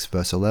 Matthew 6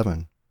 verse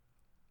 11.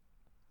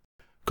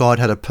 God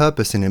had a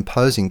purpose in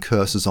imposing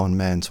curses on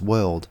man's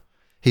world.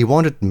 He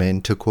wanted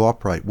men to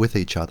cooperate with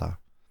each other.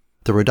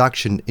 The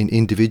reduction in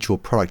individual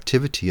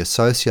productivity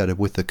associated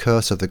with the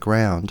curse of the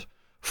ground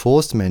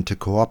forced men to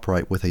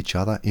cooperate with each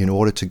other in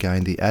order to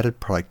gain the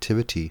added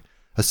productivity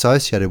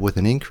associated with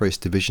an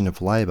increased division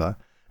of labour,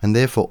 and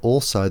therefore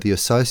also the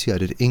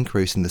associated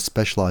increase in the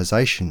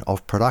specialisation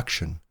of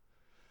production.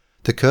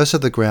 The curse of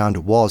the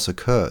ground was a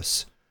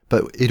curse,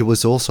 but it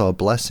was also a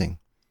blessing.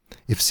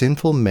 If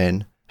sinful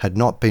men had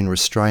not been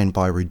restrained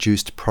by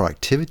reduced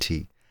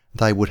productivity,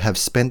 they would have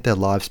spent their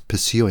lives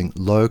pursuing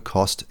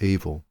low-cost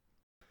evil.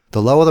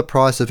 The lower the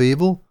price of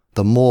evil,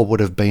 the more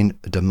would have been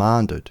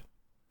demanded.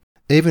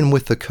 Even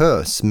with the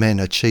curse, men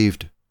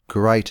achieved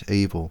great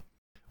evil,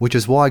 which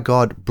is why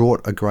God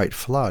brought a great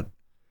flood.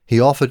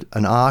 He offered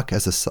an ark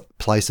as a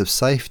place of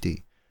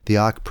safety. The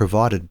ark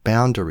provided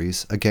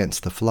boundaries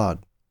against the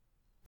flood.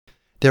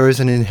 There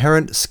is an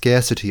inherent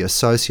scarcity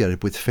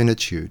associated with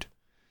finitude.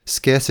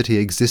 Scarcity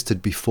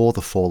existed before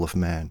the fall of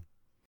man.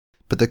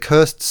 But the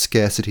cursed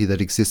scarcity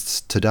that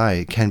exists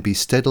today can be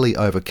steadily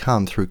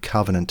overcome through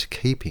covenant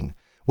keeping,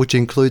 which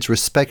includes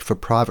respect for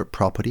private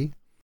property,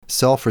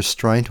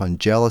 self-restraint on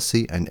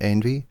jealousy and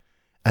envy,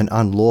 and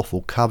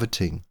unlawful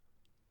coveting.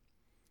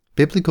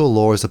 Biblical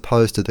law is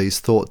opposed to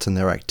these thoughts and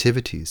their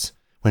activities.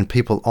 When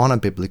people honour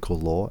biblical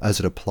law as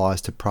it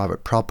applies to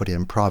private property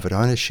and private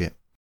ownership,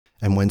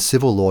 and when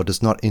civil law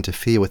does not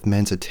interfere with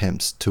men's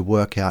attempts to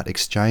work out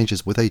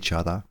exchanges with each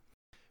other,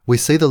 we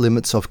see the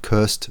limits of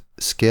cursed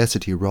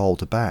scarcity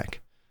rolled back.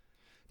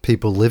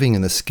 People living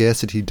in the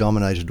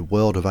scarcity-dominated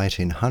world of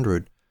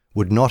 1800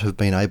 would not have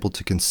been able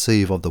to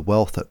conceive of the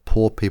wealth that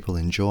poor people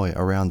enjoy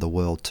around the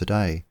world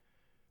today,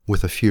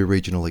 with a few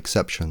regional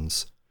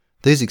exceptions.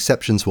 These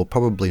exceptions will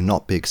probably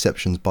not be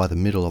exceptions by the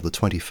middle of the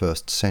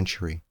 21st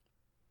century.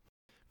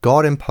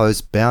 God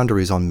imposed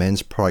boundaries on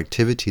men's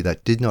productivity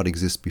that did not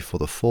exist before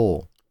the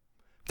fall.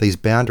 These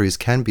boundaries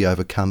can be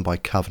overcome by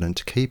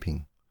covenant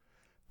keeping.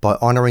 By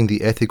honouring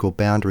the ethical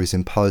boundaries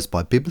imposed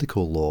by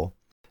biblical law,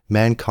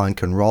 mankind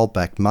can roll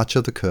back much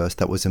of the curse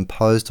that was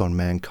imposed on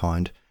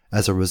mankind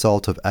as a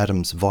result of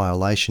Adam's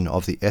violation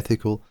of the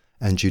ethical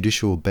and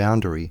judicial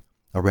boundary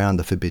around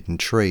the forbidden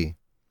tree.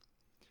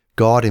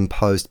 God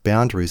imposed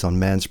boundaries on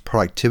man's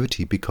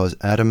productivity because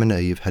Adam and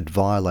Eve had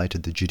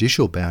violated the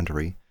judicial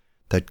boundary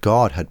that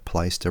God had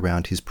placed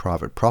around his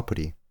private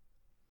property.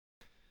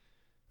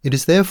 It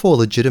is therefore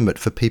legitimate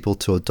for people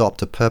to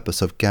adopt a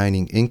purpose of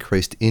gaining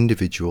increased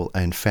individual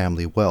and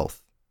family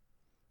wealth.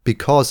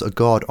 Because a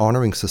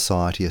God-honouring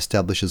society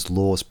establishes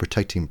laws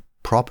protecting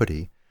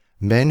property,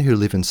 men who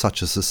live in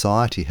such a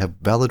society have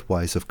valid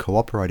ways of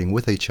cooperating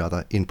with each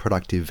other in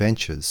productive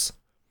ventures.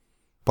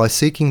 By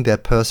seeking their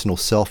personal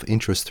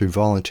self-interest through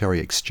voluntary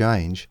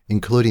exchange,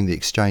 including the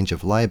exchange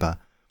of labour,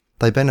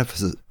 they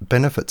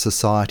benefit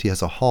society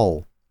as a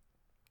whole.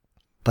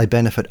 They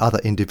benefit other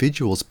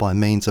individuals by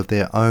means of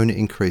their own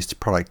increased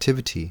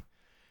productivity.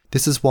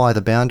 This is why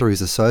the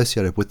boundaries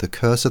associated with the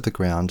curse of the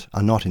ground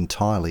are not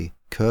entirely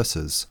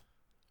curses.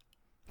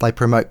 They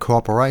promote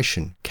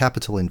cooperation,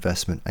 capital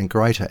investment, and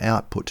greater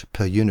output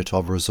per unit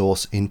of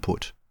resource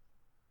input.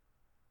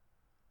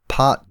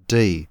 Part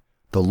D.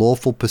 The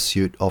lawful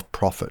pursuit of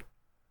profit.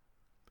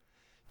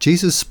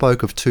 Jesus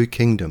spoke of two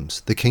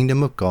kingdoms, the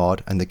kingdom of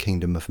God and the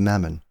kingdom of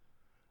Mammon.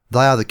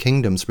 They are the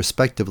kingdoms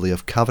respectively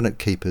of covenant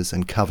keepers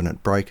and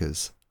covenant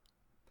breakers.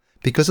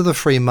 Because of the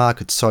free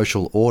market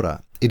social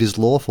order, it is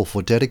lawful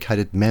for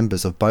dedicated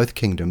members of both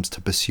kingdoms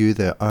to pursue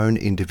their own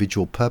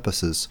individual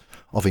purposes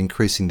of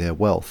increasing their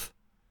wealth.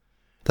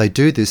 They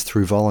do this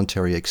through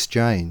voluntary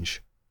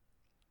exchange.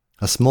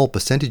 A small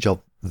percentage of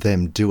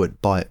them do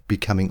it by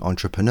becoming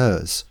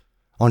entrepreneurs.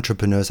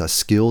 Entrepreneurs are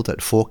skilled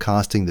at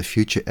forecasting the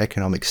future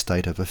economic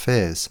state of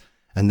affairs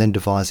and then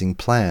devising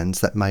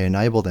plans that may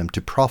enable them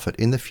to profit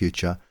in the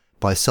future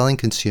by selling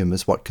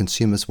consumers what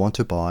consumers want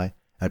to buy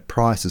at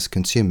prices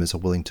consumers are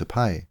willing to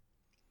pay.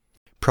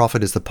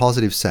 Profit is the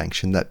positive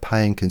sanction that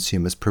paying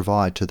consumers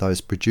provide to those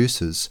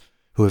producers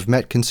who have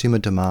met consumer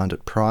demand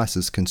at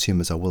prices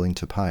consumers are willing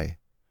to pay.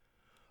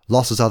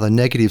 Losses are the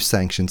negative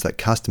sanctions that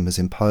customers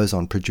impose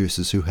on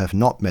producers who have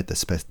not met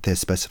their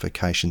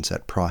specifications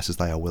at prices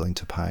they are willing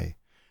to pay.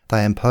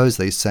 They impose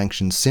these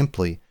sanctions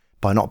simply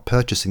by not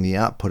purchasing the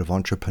output of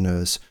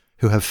entrepreneurs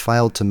who have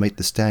failed to meet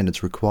the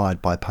standards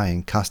required by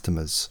paying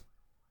customers.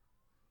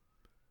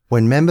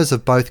 When members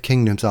of both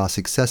kingdoms are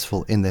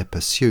successful in their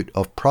pursuit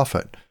of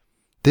profit,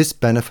 this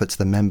benefits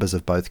the members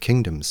of both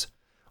kingdoms.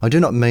 I do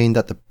not mean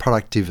that the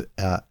productive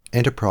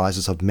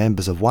enterprises of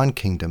members of one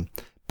kingdom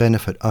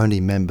benefit only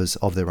members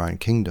of their own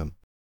kingdom.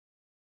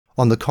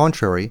 On the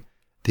contrary,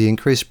 the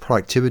increased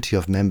productivity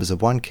of members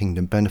of one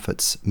kingdom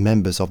benefits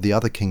members of the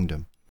other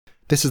kingdom.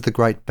 This is the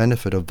great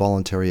benefit of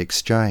voluntary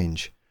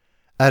exchange.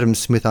 Adam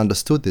Smith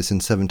understood this in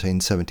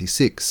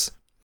 1776.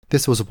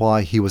 This was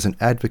why he was an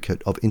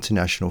advocate of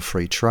international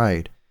free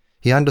trade.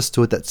 He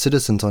understood that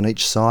citizens on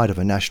each side of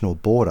a national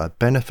border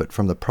benefit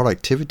from the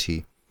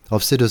productivity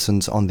of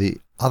citizens on the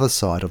other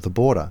side of the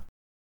border.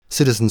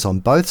 Citizens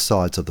on both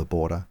sides of the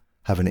border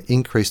have an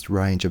increased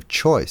range of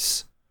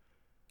choice.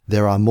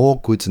 There are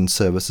more goods and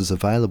services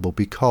available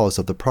because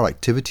of the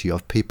productivity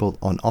of people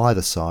on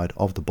either side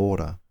of the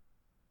border.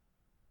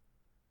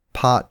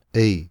 Part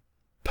E.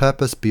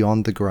 Purpose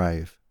beyond the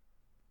grave.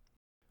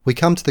 We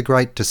come to the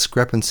great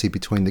discrepancy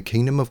between the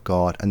kingdom of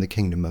God and the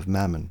kingdom of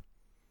mammon.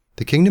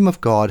 The kingdom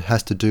of God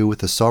has to do with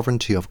the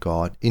sovereignty of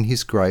God in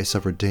His grace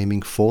of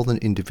redeeming fallen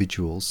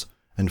individuals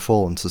and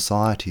fallen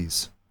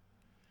societies.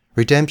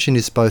 Redemption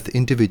is both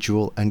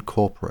individual and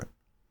corporate.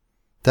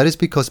 That is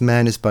because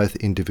man is both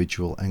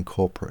individual and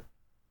corporate.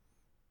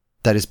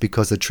 That is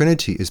because the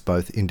Trinity is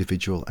both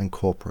individual and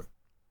corporate.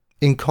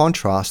 In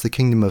contrast, the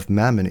kingdom of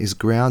mammon is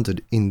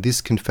grounded in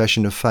this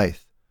confession of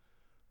faith: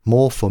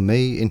 more for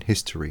me in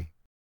history.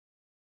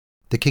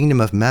 The kingdom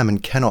of mammon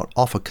cannot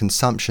offer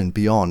consumption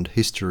beyond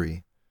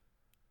history.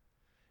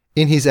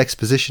 In his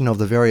exposition of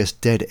the various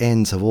dead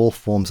ends of all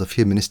forms of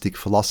humanistic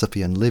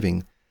philosophy and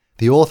living,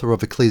 the author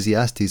of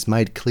Ecclesiastes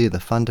made clear the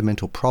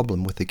fundamental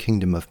problem with the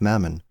kingdom of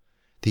mammon,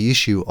 the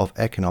issue of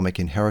economic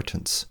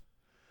inheritance.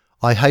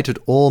 I hated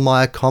all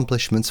my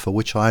accomplishments for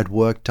which I had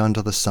worked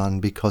under the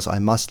sun, because I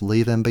must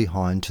leave them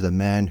behind to the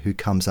man who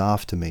comes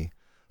after me.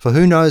 For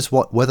who knows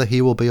whether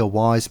he will be a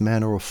wise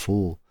man or a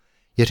fool?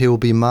 Yet he will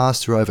be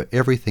master over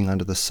everything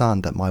under the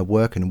sun that my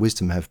work and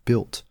wisdom have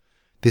built.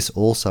 This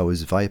also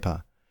is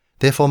vapour.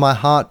 Therefore my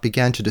heart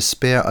began to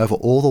despair over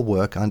all the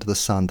work under the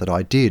sun that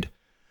I did.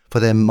 For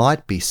there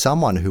might be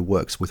someone who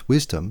works with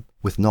wisdom,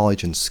 with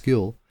knowledge and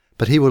skill,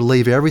 but he will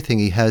leave everything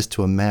he has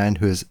to a man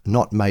who has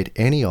not made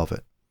any of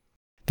it.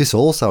 This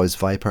also is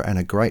vapour and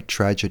a great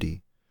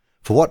tragedy.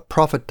 For what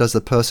profit does the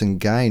person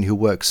gain who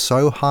works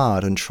so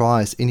hard and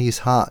tries in his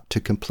heart to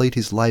complete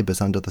his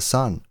labours under the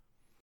sun?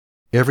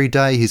 Every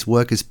day his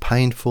work is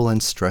painful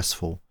and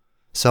stressful,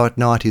 so at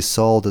night his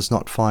soul does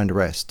not find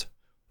rest.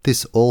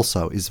 This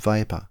also is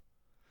vapour.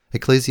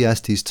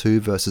 Ecclesiastes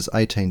 2 verses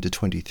 18 to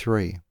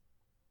 23.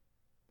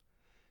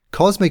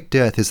 Cosmic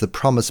death is the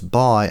promise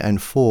by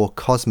and for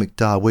cosmic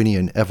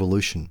Darwinian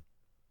evolution.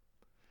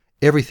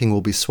 Everything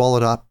will be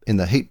swallowed up in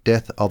the heat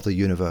death of the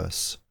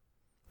universe.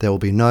 There will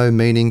be no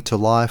meaning to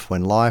life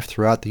when life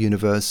throughout the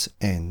universe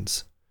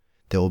ends.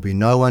 There will be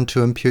no one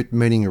to impute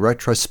meaning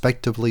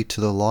retrospectively to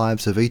the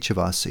lives of each of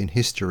us in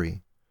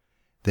history.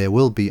 There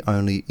will be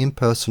only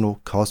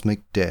impersonal cosmic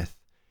death,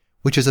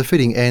 which is a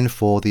fitting end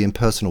for the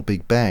impersonal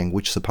Big Bang,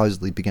 which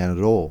supposedly began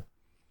it all.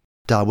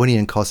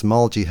 Darwinian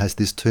cosmology has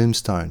this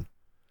tombstone: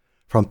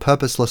 from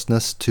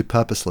purposelessness to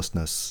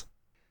purposelessness.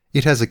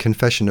 It has a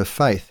confession of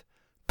faith: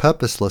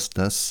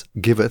 purposelessness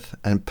giveth,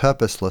 and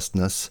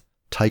purposelessness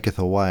taketh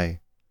away.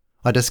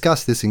 I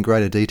discuss this in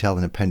greater detail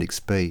in Appendix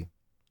B.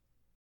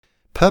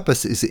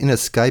 Purpose is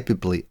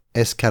inescapably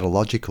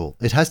eschatological.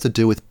 It has to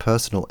do with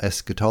personal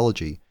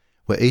eschatology,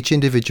 where each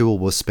individual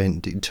will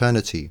spend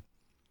eternity.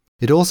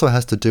 It also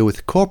has to do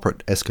with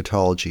corporate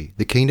eschatology,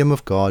 the kingdom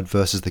of God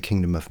versus the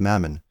kingdom of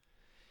mammon.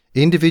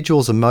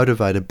 Individuals are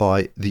motivated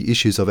by the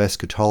issues of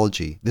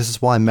eschatology. This is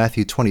why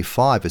Matthew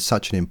 25 is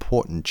such an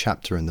important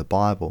chapter in the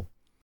Bible.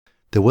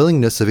 The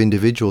willingness of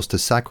individuals to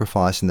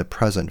sacrifice in the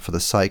present for the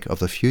sake of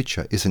the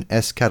future is an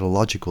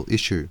eschatological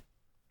issue.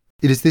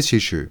 It is this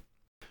issue: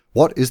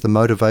 what is the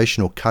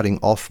motivational cutting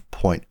off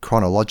point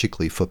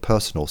chronologically for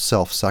personal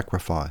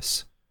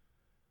self-sacrifice?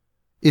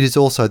 It is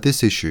also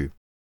this issue: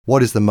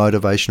 what is the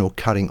motivational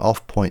cutting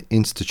off point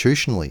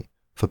institutionally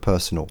for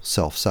personal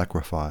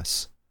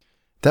self-sacrifice?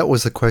 That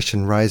was the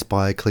question raised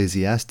by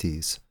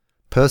Ecclesiastes.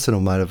 Personal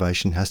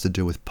motivation has to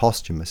do with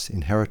posthumous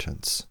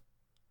inheritance.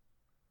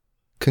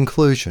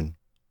 Conclusion.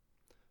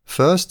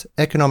 First,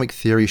 economic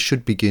theory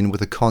should begin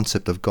with a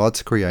concept of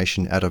God's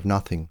creation out of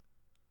nothing.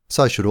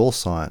 So should all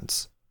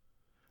science.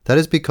 That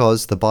is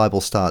because the Bible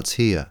starts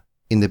here.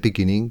 In the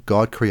beginning,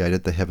 God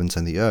created the heavens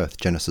and the earth,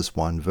 Genesis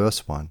 1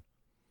 verse 1.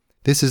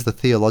 This is the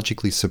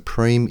theologically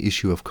supreme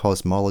issue of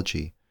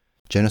cosmology.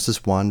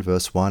 Genesis 1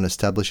 verse 1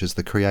 establishes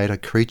the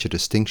creator-creature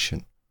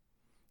distinction.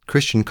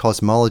 Christian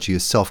cosmology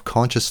is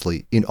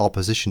self-consciously in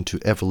opposition to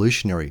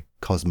evolutionary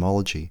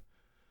cosmology.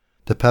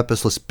 The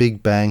purposeless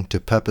Big Bang to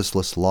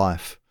purposeless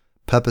life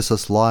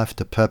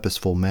to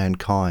purposeful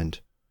mankind.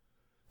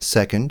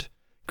 Second,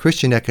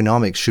 Christian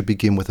economics should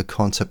begin with the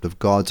concept of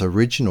God's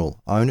original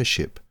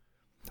ownership,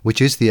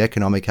 which is the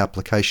economic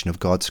application of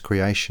God's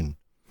creation.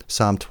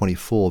 Psalm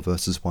 24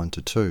 verses 1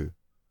 to 2.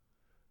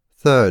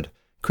 Third,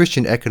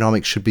 Christian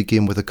economics should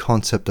begin with the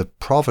concept of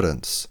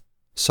providence.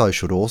 So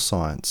should all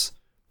science.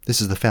 This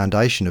is the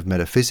foundation of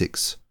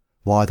metaphysics,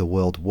 why the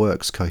world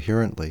works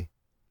coherently.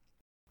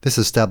 This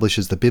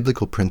establishes the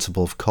biblical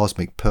principle of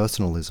cosmic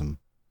personalism.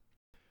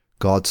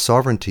 God's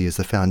sovereignty is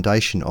the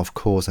foundation of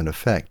cause and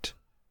effect.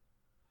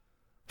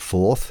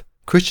 Fourth,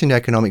 Christian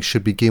economics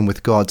should begin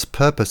with God's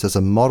purpose as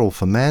a model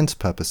for man's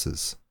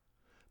purposes.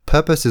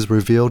 Purpose is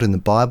revealed in the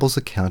Bible's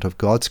account of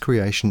God's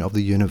creation of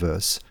the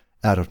universe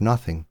out of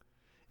nothing.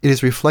 It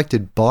is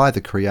reflected by the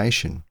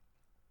creation.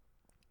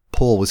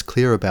 Paul was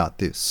clear about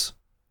this.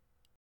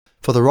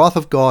 For the wrath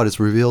of God is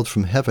revealed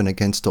from heaven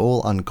against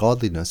all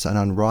ungodliness and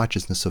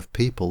unrighteousness of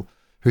people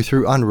who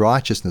through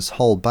unrighteousness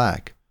hold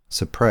back,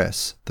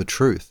 suppress, the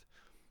truth.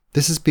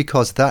 This is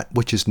because that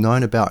which is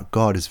known about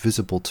God is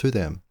visible to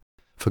them,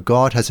 for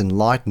God has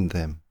enlightened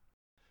them.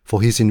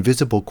 For his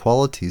invisible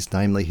qualities,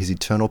 namely his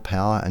eternal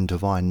power and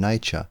divine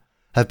nature,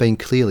 have been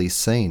clearly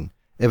seen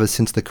ever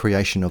since the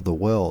creation of the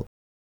world,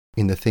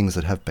 in the things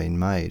that have been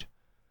made.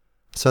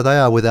 So they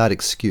are without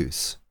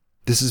excuse.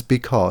 This is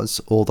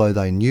because, although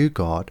they knew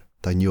God,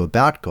 they knew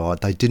about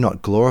God, they did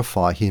not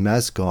glorify him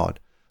as God,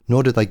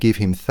 nor did they give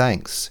him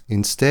thanks.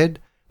 Instead,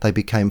 they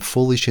became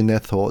foolish in their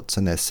thoughts,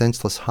 and their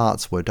senseless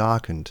hearts were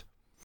darkened.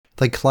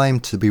 They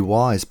claimed to be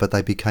wise, but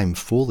they became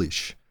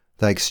foolish.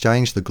 They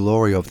exchanged the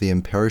glory of the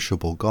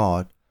imperishable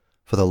God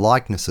for the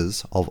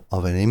likenesses of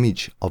an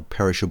image of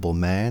perishable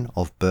man,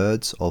 of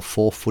birds, of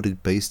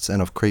four-footed beasts,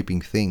 and of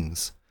creeping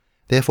things.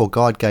 Therefore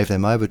God gave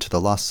them over to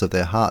the lusts of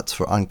their hearts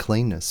for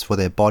uncleanness, for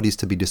their bodies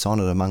to be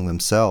dishonoured among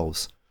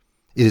themselves.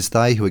 It is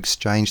they who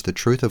exchanged the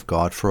truth of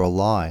God for a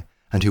lie,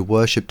 and who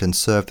worshipped and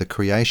served the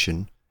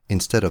creation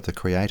instead of the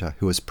Creator,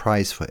 who is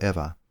praised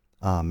forever.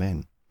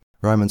 Amen.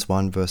 Romans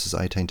 1 verses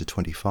 18 to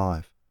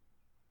 25.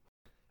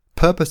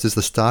 Purpose is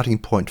the starting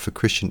point for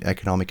Christian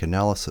economic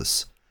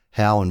analysis,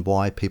 how and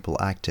why people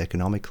act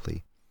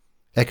economically.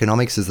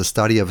 Economics is the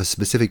study of a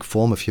specific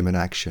form of human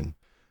action.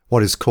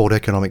 What is called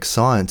economic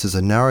science is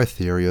a narrow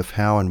theory of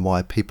how and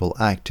why people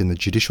act in the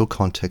judicial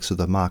context of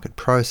the market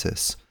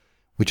process,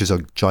 which is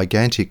a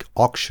gigantic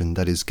auction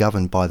that is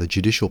governed by the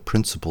judicial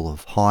principle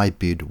of high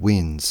bid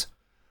wins.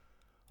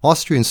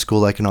 Austrian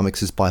school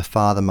economics is by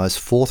far the most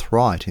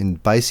forthright in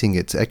basing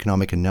its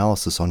economic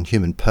analysis on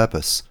human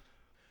purpose.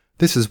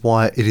 This is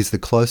why it is the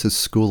closest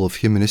school of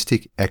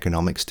humanistic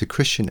economics to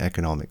Christian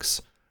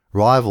economics.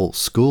 Rival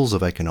schools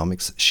of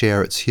economics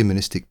share its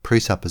humanistic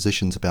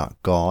presuppositions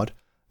about God,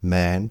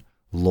 man,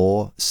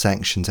 law,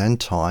 sanctions,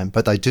 and time,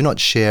 but they do not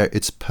share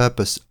its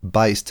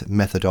purpose-based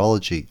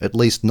methodology, at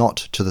least not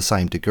to the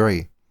same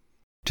degree.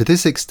 To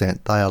this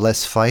extent, they are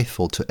less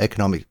faithful to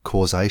economic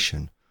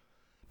causation.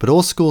 But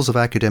all schools of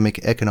academic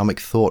economic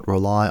thought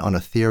rely on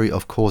a theory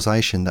of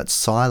causation that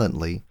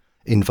silently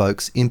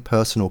invokes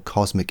impersonal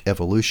cosmic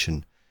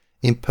evolution,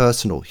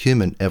 impersonal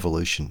human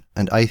evolution,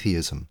 and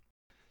atheism.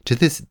 To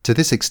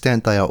this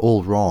extent, they are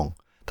all wrong.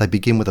 They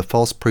begin with a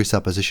false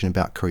presupposition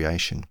about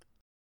creation.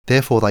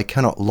 Therefore, they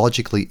cannot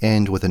logically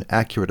end with an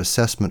accurate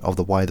assessment of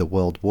the way the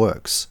world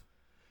works.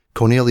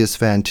 Cornelius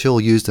Van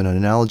Til used an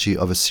analogy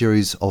of a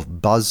series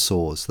of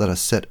buzzsaws that are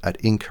set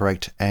at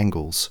incorrect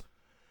angles.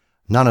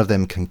 None of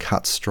them can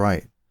cut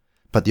straight,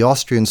 but the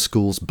Austrian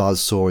school's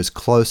buzzsaw is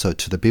closer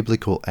to the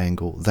biblical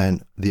angle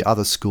than the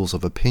other schools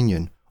of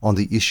opinion on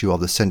the issue of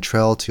the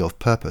centrality of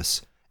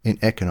purpose in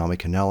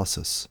economic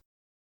analysis.